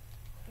what?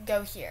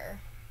 Go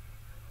here.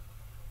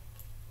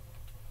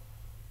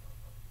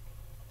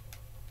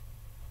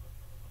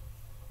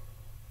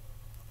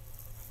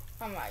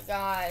 Oh my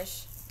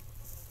gosh.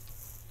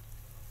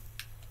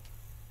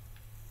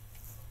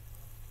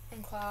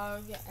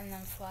 Unclog and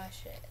then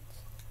flush it.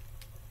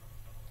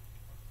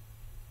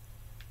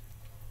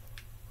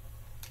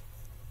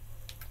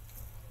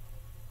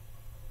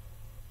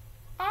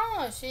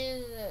 Oh,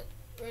 she's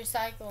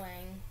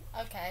recycling.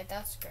 Okay,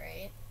 that's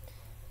great.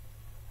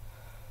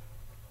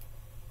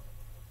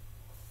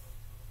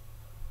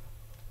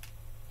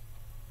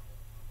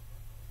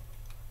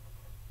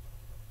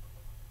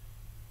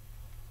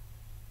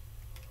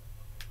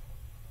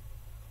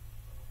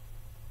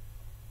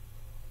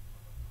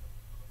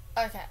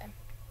 Okay.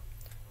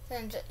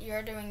 Since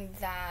you're doing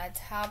that,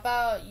 how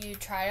about you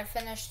try to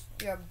finish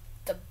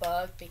the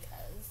book,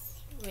 because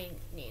we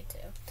need to.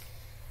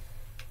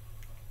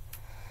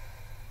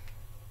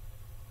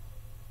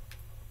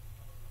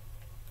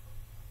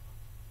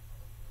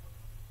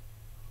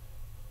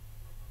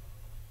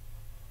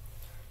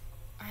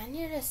 I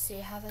need to see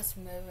how this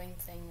moving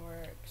thing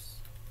works.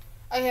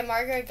 Okay,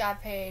 Margaret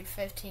got paid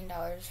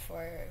 $15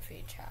 for a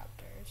few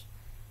chapters.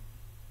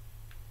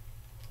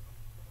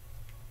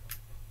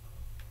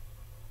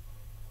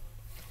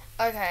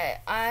 Okay,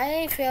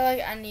 I feel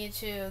like I need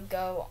to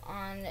go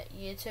on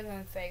YouTube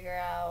and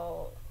figure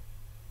out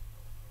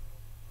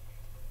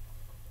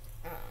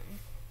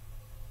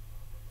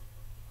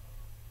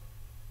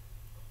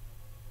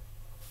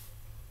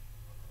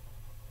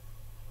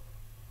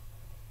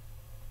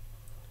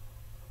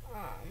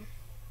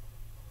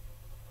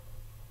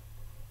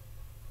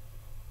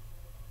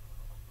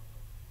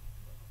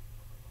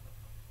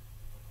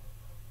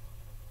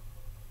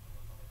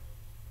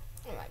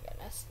oh my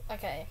goodness.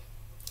 Okay.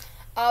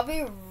 I'll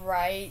be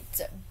right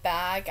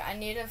back. I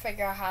need to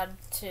figure out how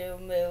to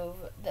move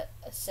the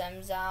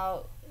Sims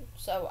out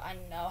so I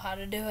know how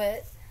to do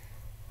it.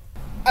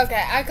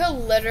 Okay, I could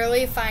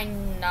literally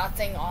find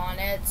nothing on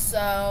it,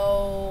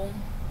 so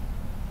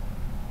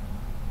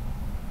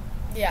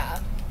yeah.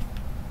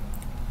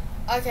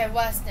 Okay,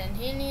 Weston,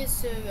 he needs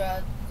to go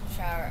to the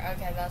shower.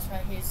 Okay, that's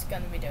what he's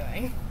gonna be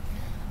doing.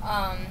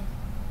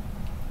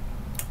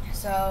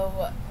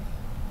 So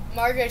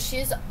Margaret,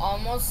 she's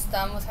almost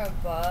done with her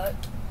book.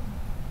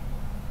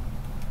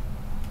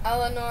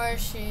 Eleanor,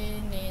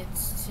 she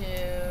needs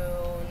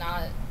to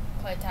not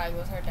play tag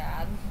with her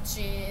dad.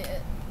 She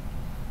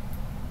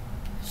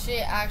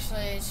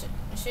actually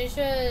she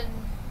should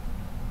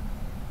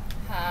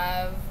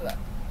have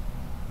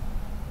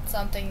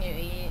something to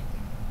eat.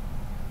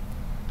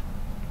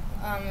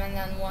 And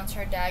then once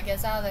her dad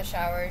gets out of the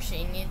shower,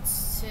 she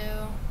needs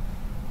to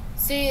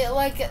see,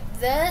 like,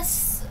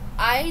 this,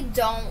 I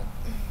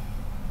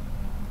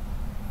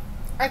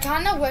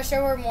kind of wish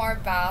there were more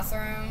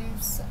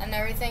bathrooms and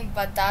everything,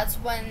 but that's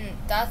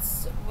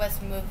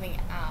with moving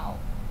out.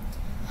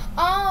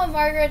 Oh,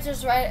 Margaret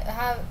just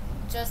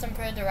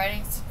improved the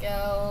writing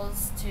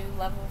skills to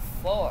level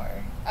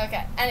 4.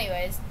 Okay,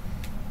 anyways,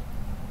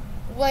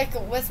 like,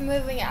 with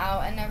moving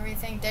out and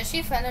everything, did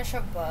she finish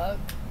her book?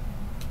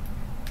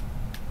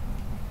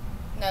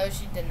 No,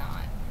 she did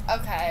not.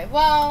 Okay,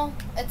 well,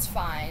 it's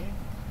fine.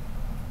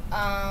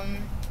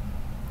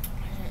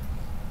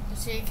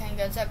 She can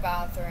go to the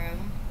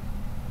bathroom.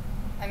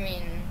 I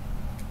mean,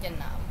 you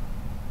know.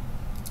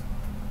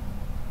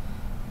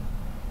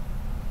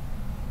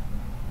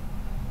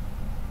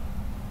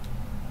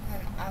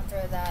 And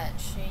after that,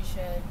 she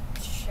should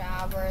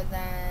shower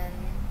then.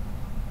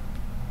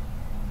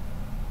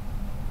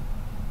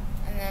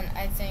 And then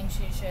I think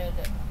she should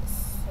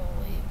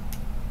sleep.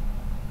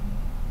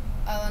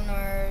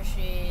 Eleanor,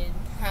 she'd,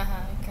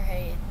 haha,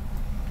 great.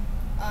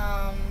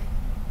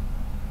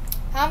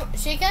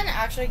 She can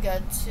actually go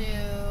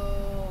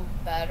to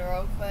bed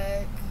real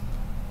quick.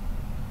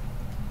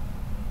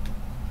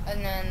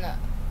 And then,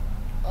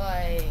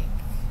 like,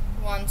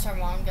 once her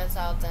mom gets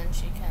out, then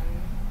she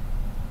can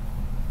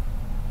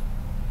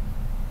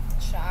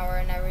shower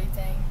and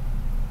everything.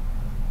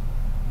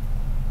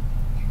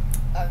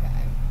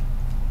 Okay.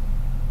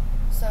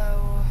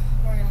 So,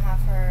 we're gonna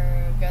have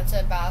her go to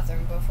the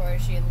bathroom before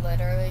she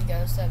literally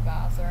goes to the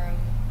bathroom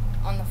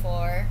on the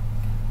floor.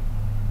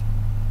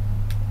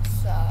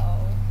 So,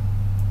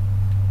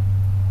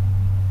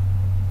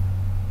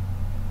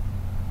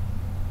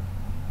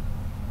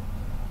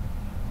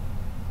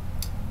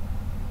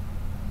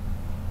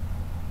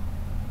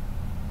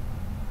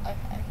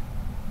 okay.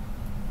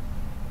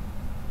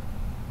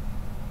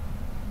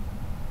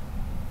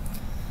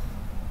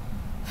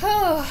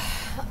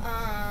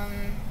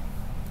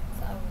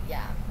 So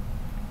yeah.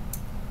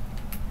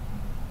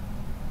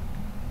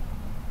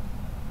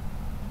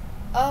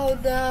 Oh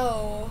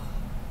no.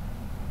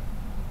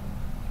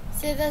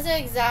 See, that's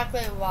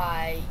exactly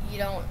why you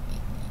don't.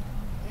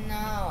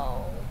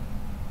 No.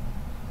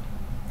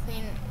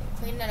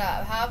 Clean it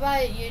up. How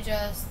about you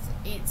just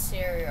eat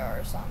cereal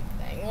or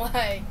something?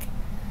 Like,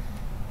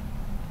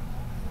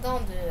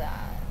 don't do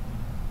that.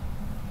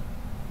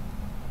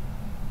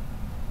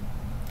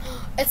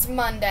 It's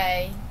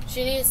Monday.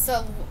 She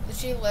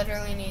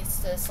literally needs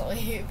to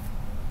sleep.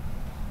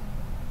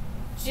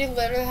 She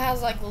literally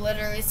has like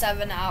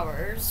 7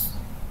 hours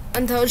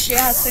until she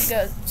has to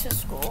go to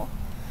school.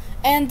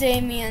 And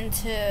Damien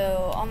too.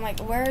 I'm like,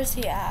 where is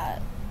he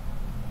at?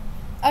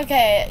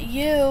 Okay,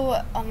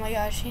 oh my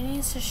gosh, he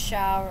needs to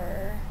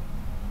shower.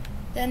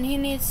 Then he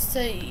needs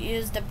to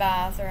use the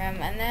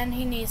bathroom, and then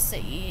he needs to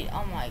eat.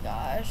 Oh my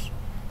gosh.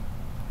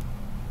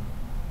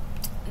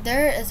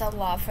 There is a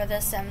lot for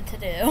this sim to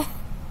do.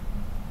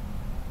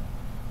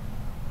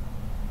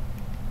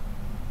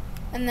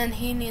 And then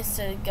he needs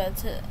to go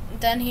to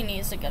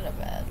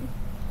bed.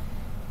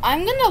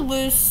 I'm gonna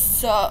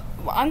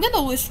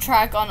lose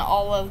track on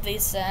all of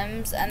these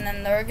sims, and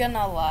then they're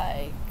gonna,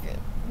 like,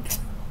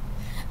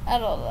 I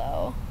don't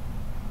know.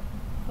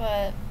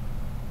 But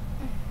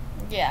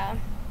yeah.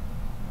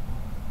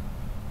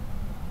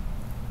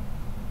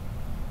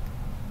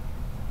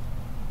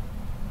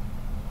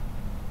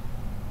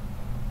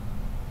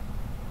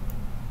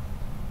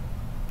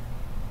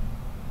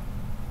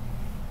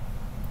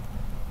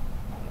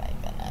 Oh my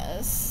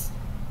goodness.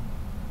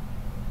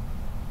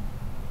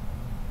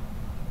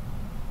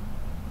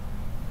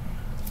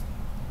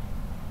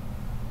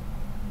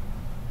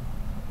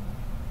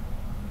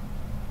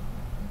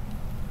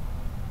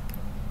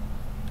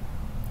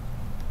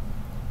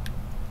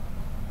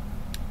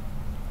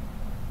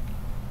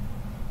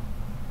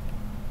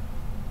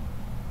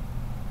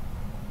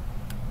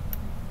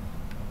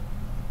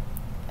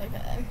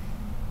 Okay.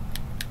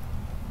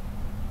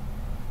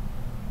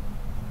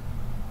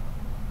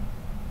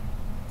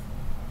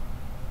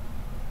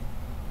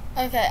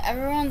 Okay,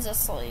 everyone's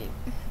asleep.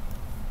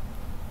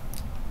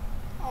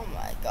 Oh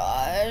my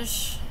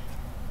gosh.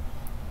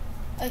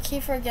 I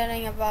keep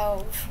forgetting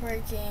about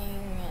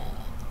freaking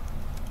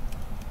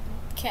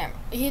camera.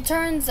 He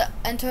turns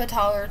into a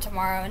toddler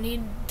tomorrow, and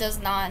he does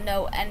not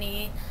know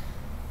anything.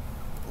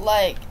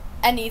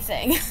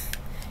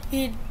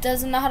 He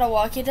doesn't know how to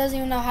walk. He doesn't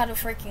even know how to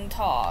freaking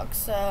talk.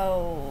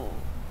 So,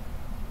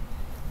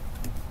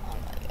 oh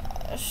my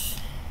gosh.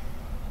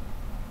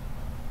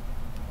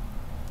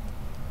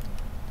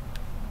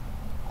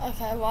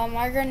 Okay, well,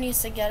 Margaret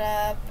needs to get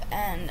up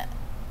and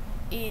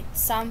eat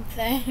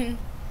something.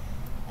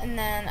 And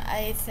then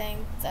I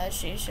think that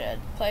she should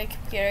play a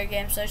computer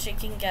game so she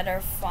can get her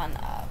fun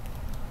up.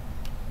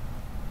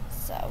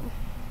 So.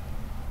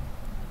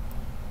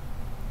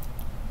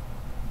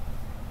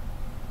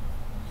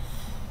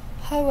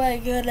 Oh my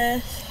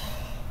goodness.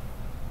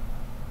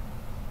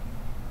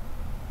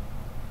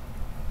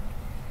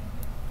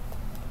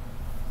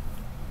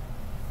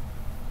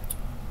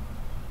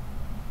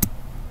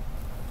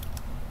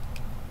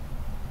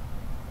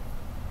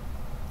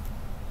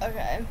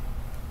 Okay.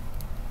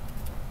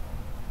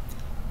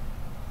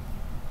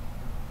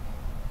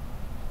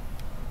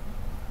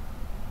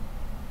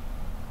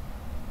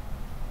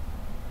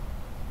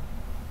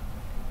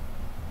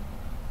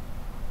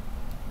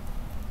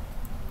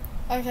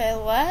 Okay,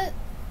 what?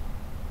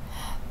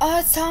 Oh,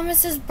 it's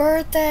Thomas's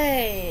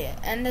birthday!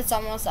 And it's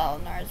almost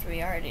Eleanor's.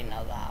 We already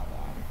know that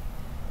one.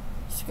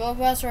 School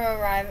bus will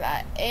arrive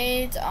at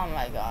 8. Oh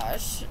my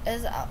gosh.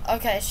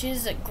 Okay,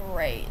 she's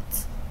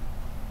great.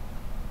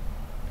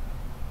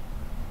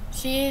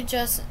 She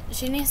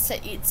needs to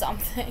eat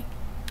something.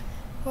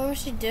 What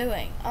was she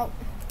doing? Oh.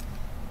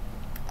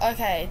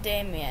 Okay,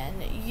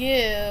 Damien, you...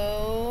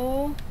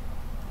 Oh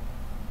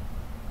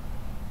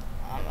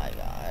my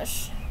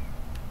gosh.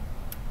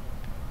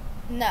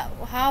 No,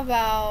 how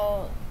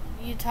about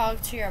you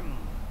talk to your...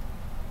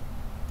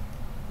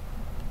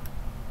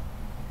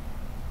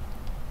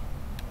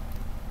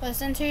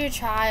 Listen to your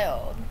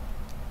child.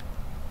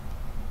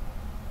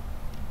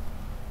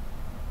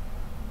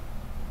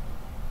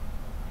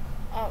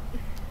 Oh,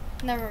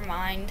 never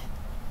mind.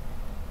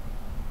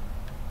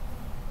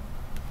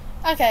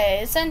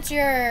 Okay, since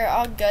you're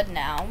all good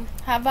now,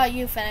 how about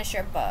you finish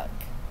your book?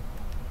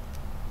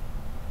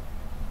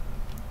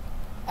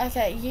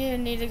 Okay, you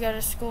need to go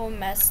to school,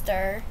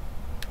 mister.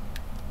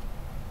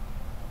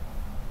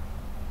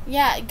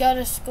 Yeah, go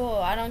to school.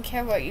 I don't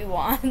care what you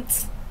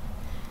want.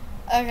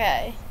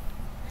 Okay.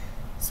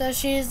 So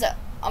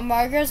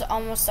Margaret's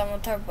almost done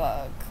with her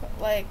book.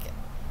 Like,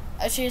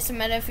 she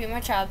submitted a few more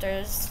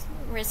chapters,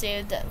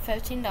 received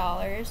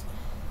 $15.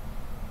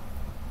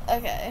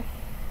 Okay.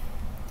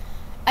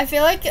 I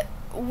feel like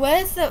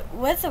with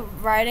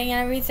writing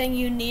and everything,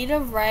 you need to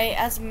write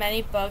as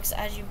many books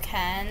as you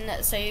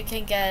can so you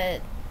can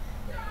get...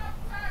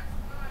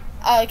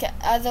 Okay,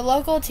 the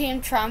local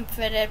team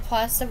trumpeted,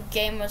 plus the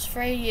game was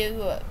free.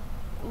 You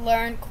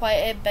learned quite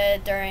a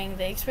bit during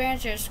the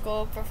experience. Your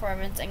school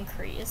performance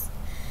increased.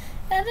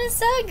 That is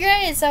so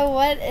great. So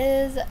what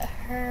is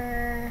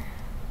her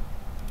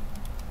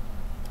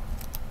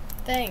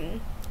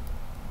thing?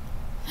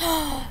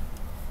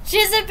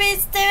 She's a B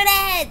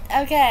student!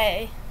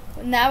 Okay.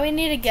 Now we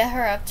need to get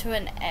her up to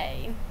an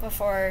A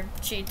before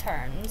she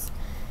turns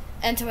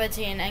into a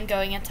teen and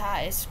going into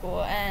high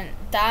school. And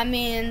that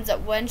means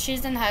that when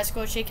she's in high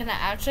school, she can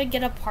actually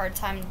get a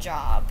part-time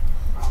job.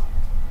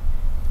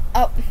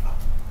 Oh.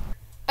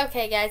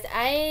 Okay, guys,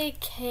 I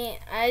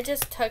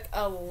just took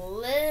a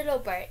little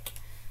break.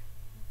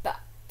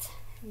 But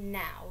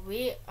now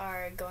we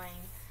are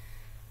going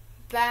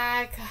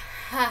back.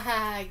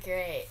 Haha,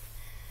 great.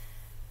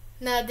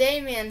 Now,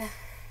 Damien,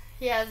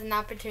 he has an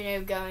opportunity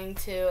of going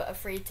to a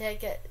free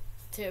ticket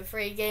to a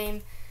free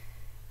game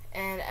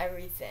and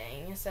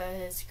everything, so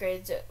his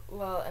grades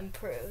will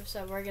improve.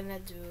 So we're gonna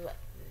do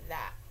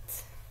that.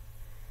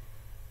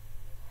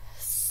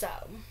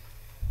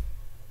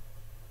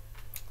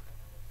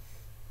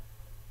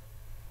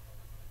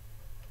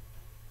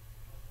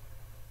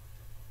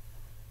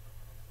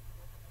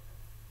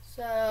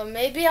 So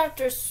maybe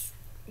after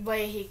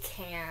wait, he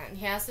can't.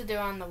 He has to do it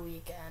on the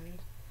weekend.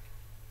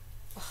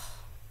 Ugh,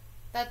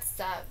 that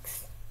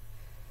sucks.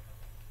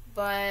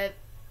 But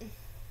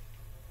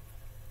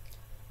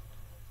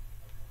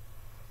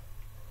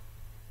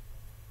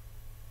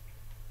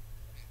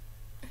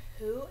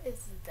who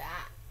is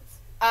that?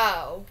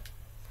 Oh.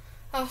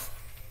 Oh.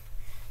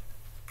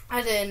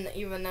 I didn't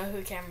even know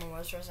who Cameron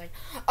was for a second.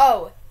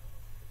 Oh.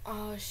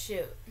 Oh,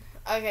 shoot.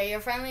 Okay, your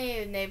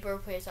friendly neighbor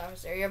police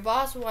officer. Your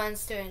boss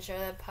wants to ensure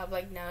the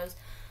public knows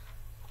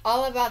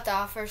all about the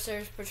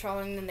officers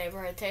patrolling the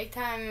neighborhood. Take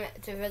time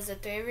to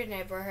visit 3 of your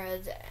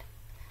neighborhoods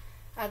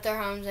at their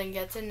homes and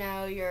get to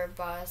know your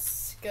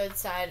boss' good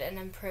side and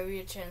improve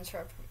your chance for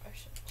a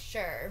promotion.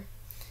 Sure.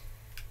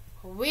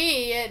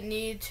 We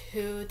need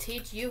to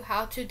teach you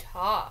how to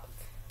talk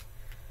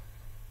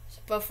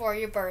before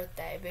your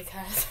birthday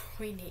because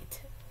we need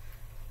to.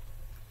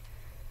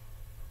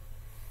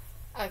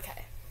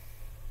 Okay.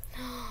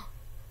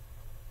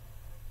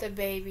 The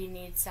baby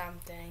needs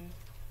something,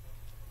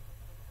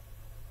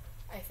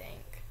 I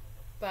think.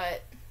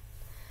 But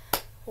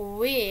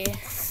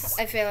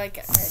I feel like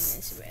it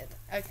needs to be.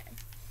 Okay.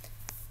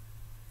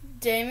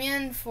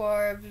 Damien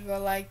Forbes would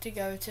like to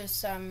go to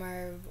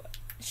summer.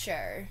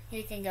 Sure,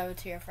 you can go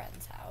to your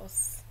friend's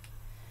house.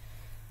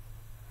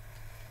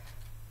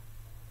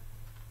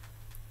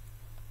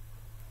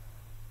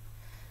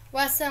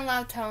 Weston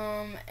left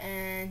home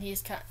and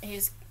he's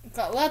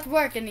left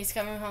work and he's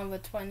coming home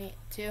with $281.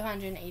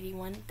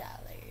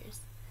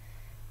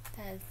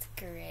 That's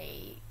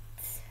great.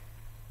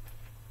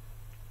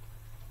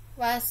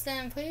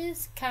 Weston,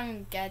 please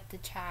come get the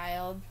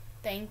child.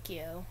 Thank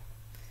you.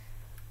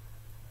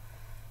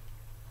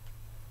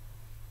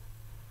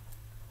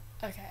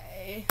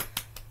 Okay.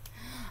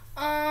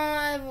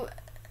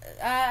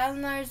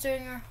 Eleanor's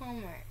doing her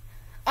homework.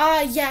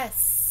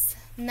 Yes.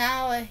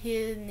 Now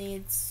he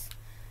needs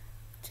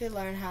to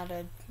learn how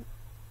to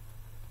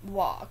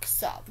walk.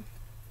 So,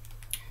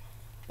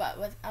 but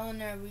with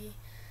Eleanor,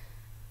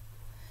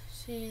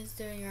 she's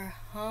doing her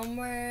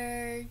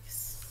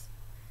homeworks.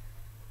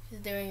 She's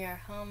doing her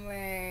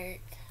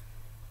homework.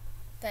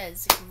 That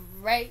is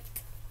great.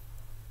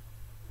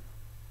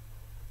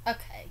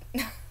 Okay.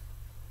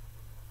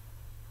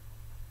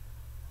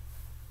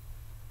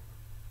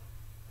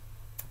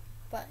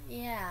 But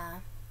yeah.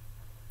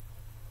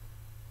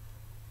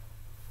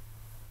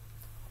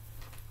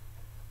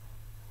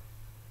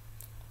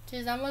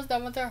 She's almost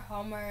done with her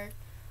homework.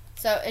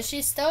 So is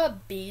she still a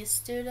B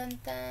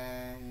student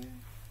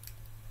then?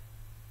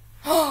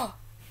 Oh,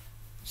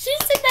 she's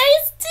an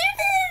A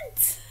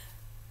student!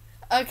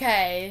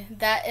 Okay,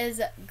 that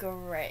is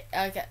great.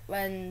 Okay,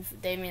 when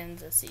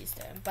Damien's a C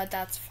student, but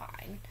that's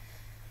fine.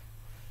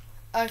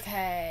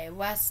 Okay,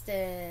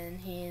 Weston,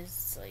 he's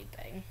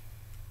sleeping.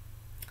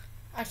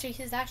 Actually,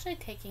 he's actually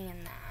taking a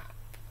nap.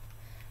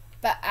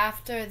 But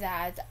after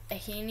that,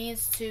 he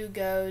needs to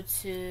go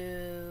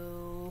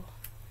to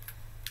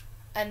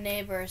a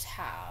neighbor's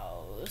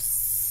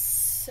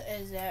house.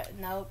 Is there?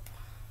 Nope.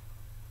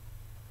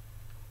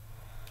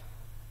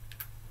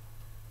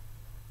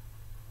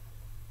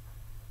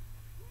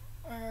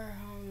 Or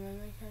home, let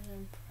me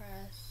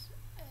press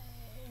A.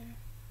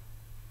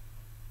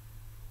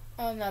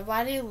 Oh,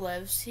 nobody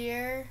lives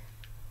here.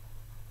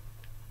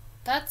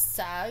 That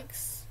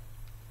sucks.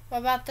 What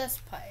about this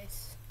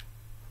place?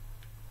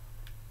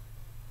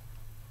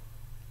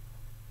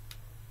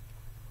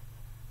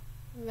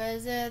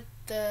 Visit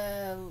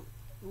the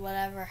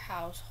whatever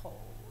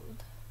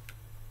household.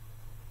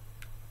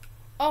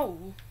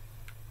 Oh.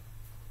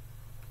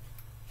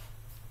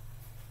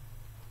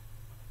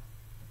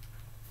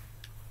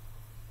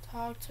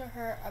 Talk to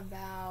her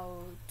about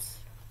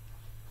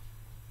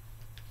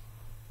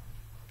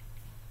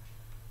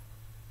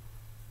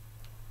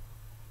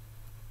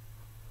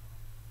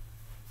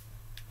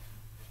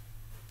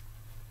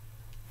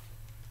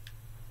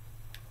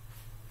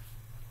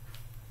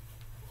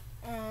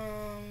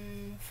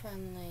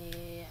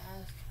friendly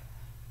ask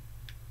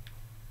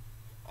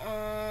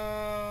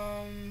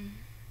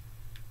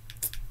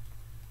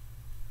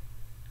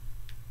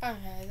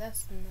okay,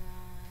 that's not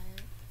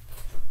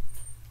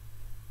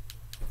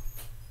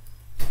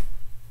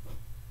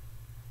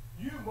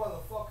you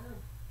motherfucker.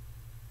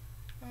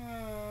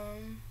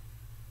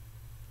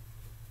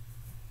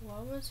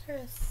 What was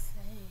her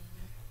thing?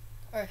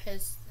 Or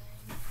his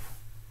thing?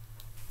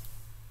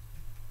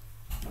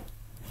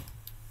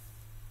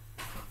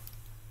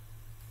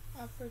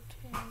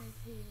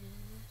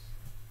 Opportunities.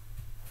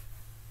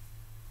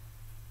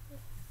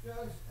 Yes,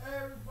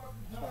 every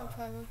fucking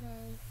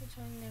time. Which I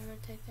never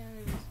take down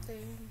his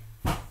third.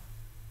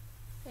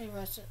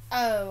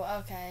 Oh,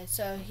 okay.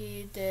 So he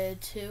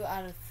did 2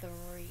 out of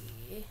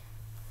 3.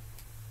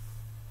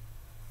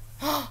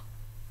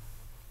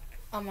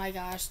 Oh my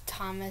gosh,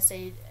 Thomas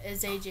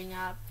is aging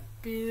up,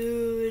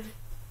 dude.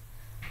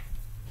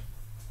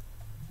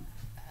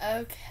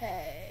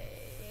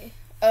 Okay.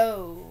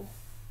 Oh.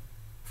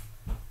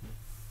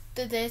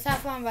 The days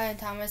have gone by and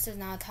Thomas is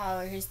now a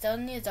toddler. He still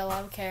needs a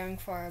lot of caring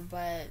for,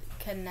 but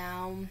can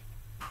now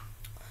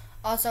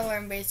also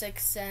learn basic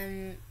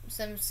sim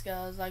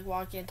skills like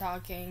walking and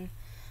talking.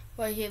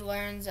 What he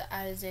learns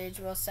at his age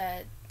will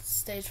set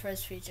stage for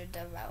his future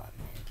development.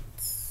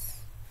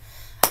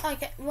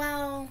 Okay,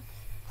 well,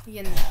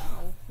 you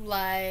know,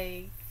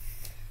 like,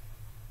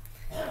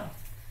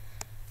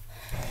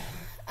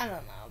 I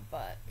don't know,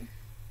 but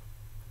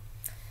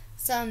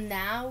so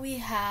now we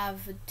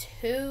have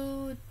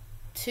two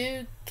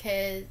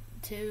kids,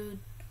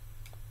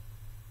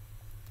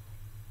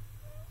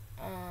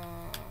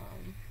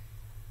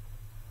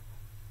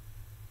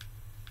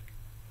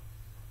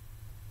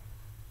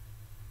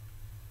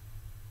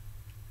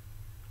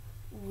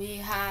 we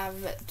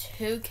have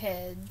 2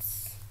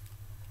 kids.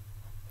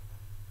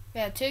 We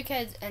have 2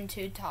 kids and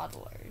 2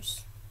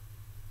 toddlers.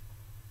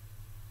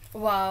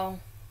 Well,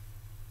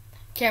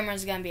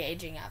 Cameron's gonna be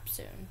aging up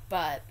soon,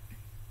 but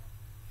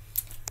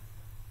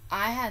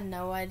I had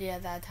no idea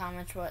that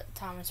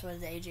Thomas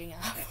was aging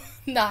up.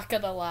 Not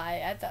gonna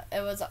lie, I thought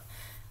it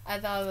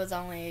was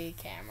only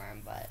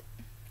Cameron, but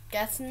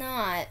guess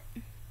not.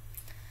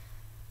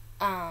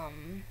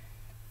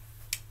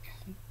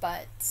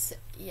 But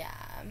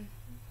yeah.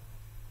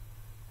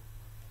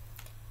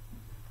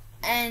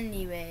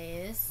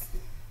 Anyways.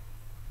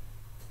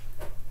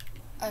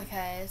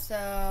 Okay,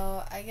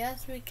 so I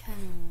guess we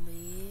can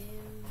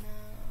leave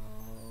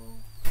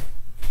now.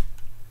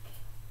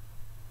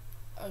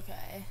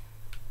 Okay.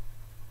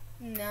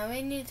 Now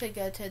we need to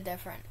go to a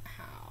different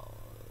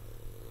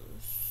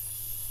house.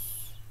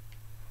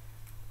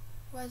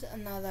 What's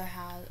another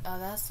house? Oh,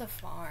 that's the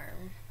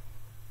farm.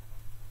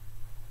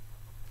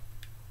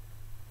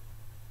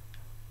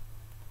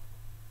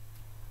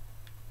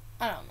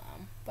 I don't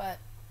know, but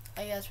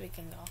I guess we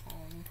can go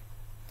home.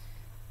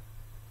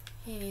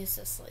 He needs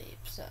to sleep,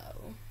 so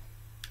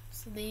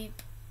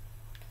sleep.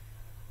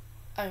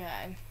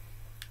 Okay.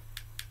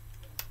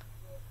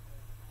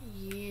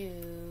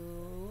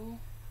 You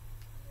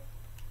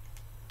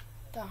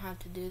don't have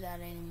to do that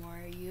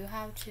anymore. You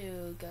have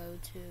to go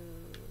to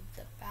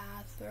the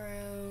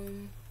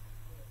bathroom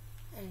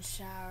and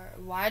shower.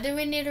 Why do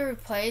we need to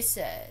replace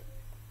it?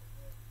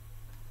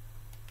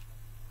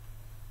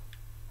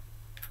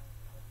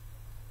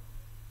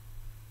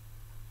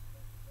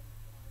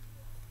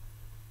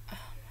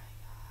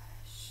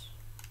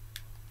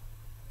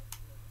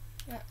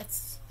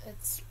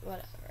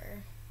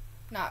 whatever.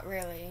 Not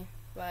really,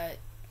 but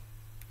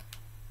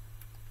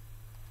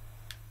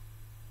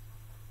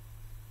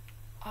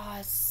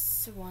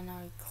it's 1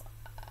 o'clock.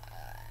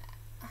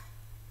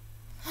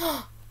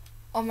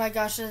 Oh my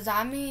gosh, does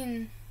that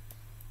mean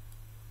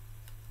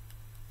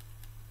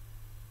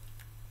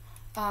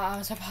I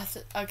was about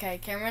to okay,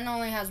 Cameron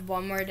only has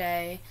 1 more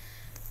day.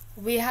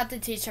 We have to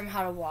teach him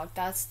how to walk.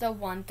 That's the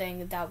one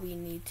thing that we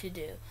need to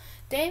do.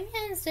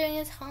 Damien's doing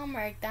his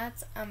homework.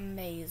 That's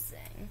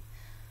amazing.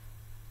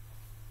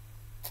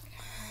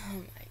 Oh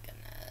my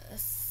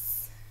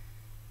goodness.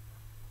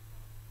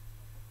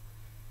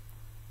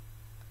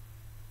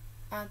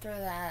 After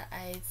that,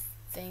 I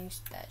think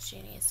that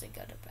she needs to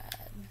go to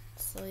bed.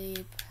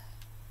 Sleep.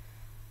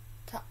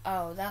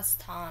 Oh, that's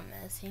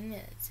Thomas. He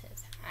needs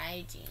his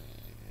hygiene.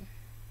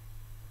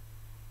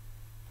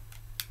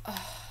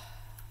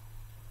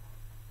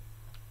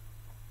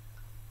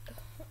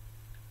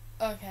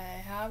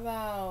 Okay, how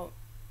about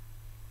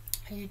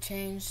you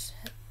change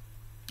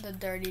the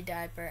dirty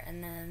diaper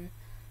and then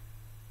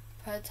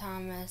put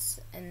Thomas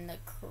in the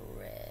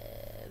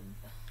crib.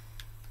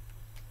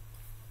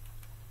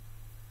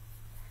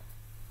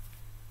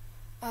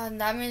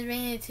 That means we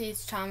need to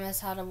teach Thomas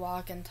how to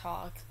walk and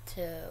talk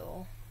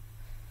too.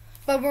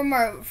 But we're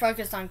more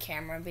focused on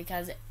Cameron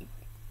because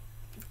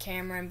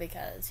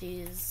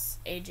he's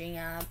aging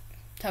up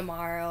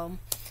tomorrow,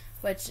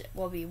 which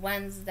will be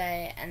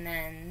Wednesday,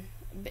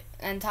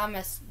 and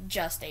Thomas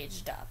just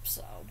aged up,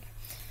 so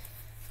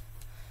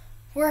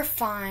we're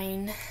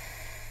fine.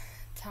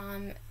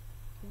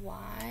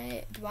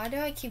 Why do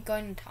I keep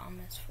going to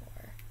Thomas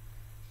for?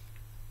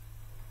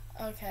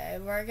 Okay,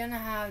 we're gonna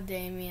have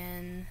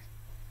Damien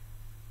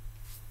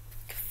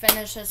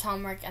finish his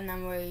homework and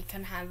then we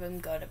can have him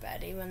go to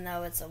bed, even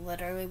though it's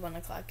literally 1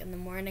 o'clock in the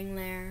morning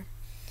there.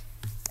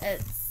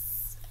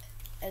 It's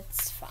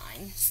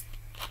fine.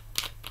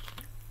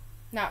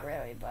 Not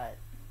really, but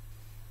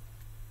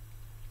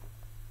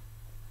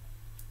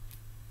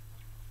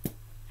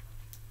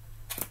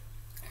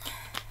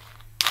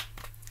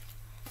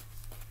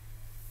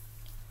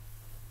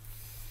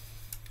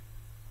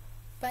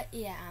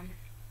yeah.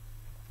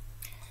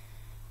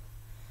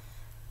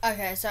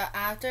 Okay, so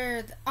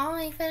after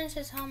he finished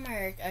his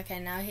homework. Okay,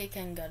 now he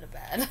can go to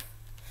bed.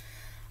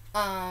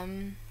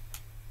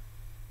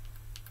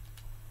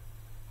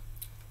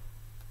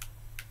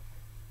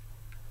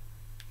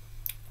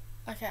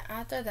 Okay,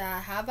 after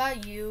that, how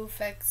about you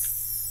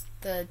fix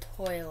the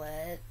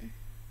toilet?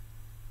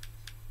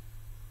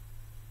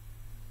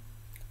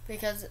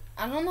 Because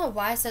I don't know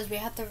why it says we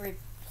have to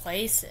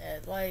replace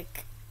it,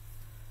 like,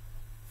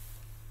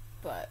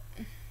 but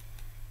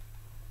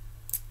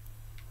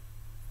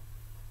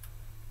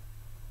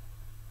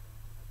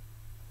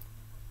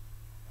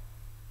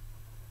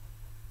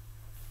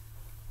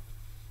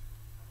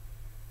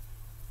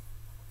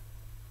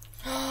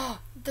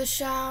the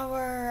shower,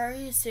 are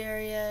you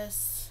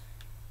serious?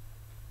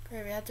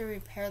 Great, we have to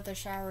repair the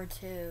shower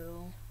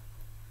too.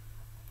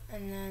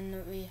 And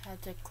then we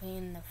have to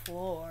clean the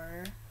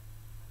floor.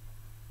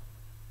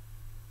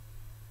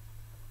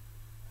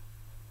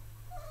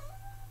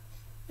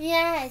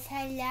 Yes,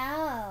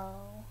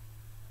 hello.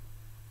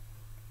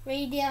 What are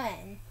you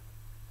doing?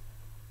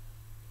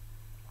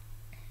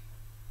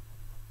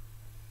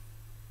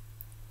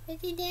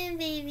 What you doing,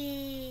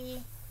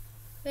 baby?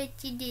 What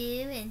you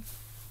doing?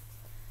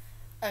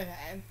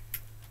 Okay.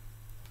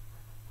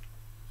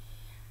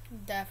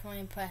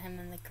 Definitely put him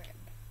in the crib.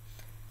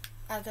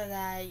 After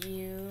that,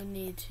 you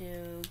need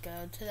to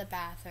go to the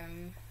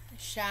bathroom,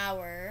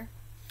 shower,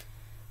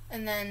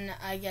 and then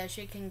I guess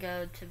you can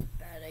go to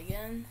bed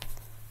again.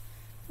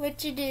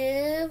 What you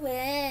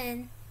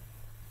doing?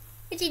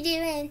 What you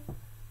doing?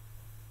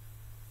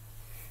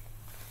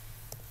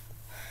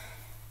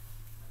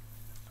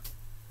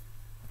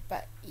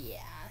 But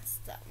yeah,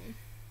 so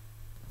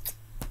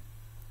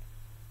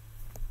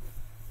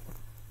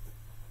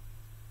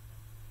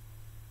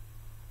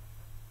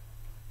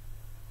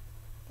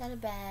go to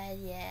bed,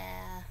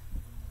 yeah.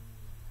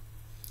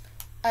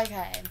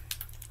 Okay,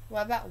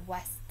 what about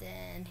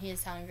Weston?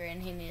 He's hungry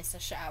and he needs to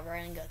shower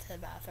and go to the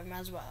bathroom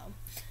as well.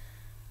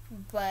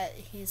 But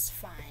he's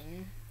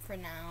fine for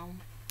now.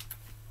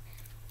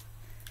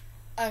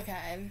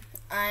 Okay,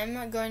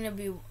 I'm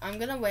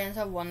gonna wait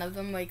until one of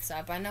them wakes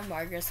up. I know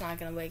Margaret's not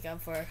gonna wake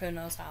up for who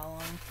knows how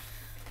long.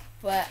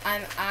 But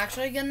I'm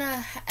actually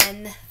gonna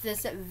end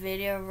this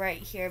video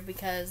right here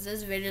because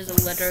this video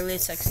is literally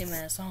 60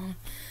 minutes long.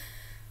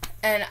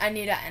 And I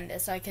need to end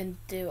it so I can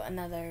do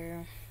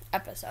another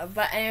episode.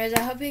 But anyways,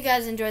 I hope you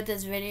guys enjoyed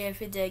this video.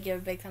 If you did, give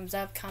a big thumbs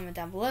up, comment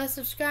down below,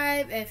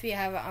 subscribe if you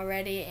haven't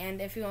already, and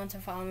if you want to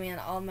follow me on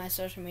all of my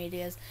social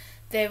medias,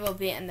 they will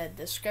be in the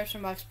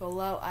description box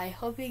below. I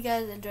hope you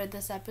guys enjoyed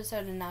this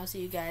episode, and I'll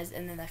see you guys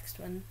in the next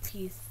one.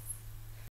 Peace.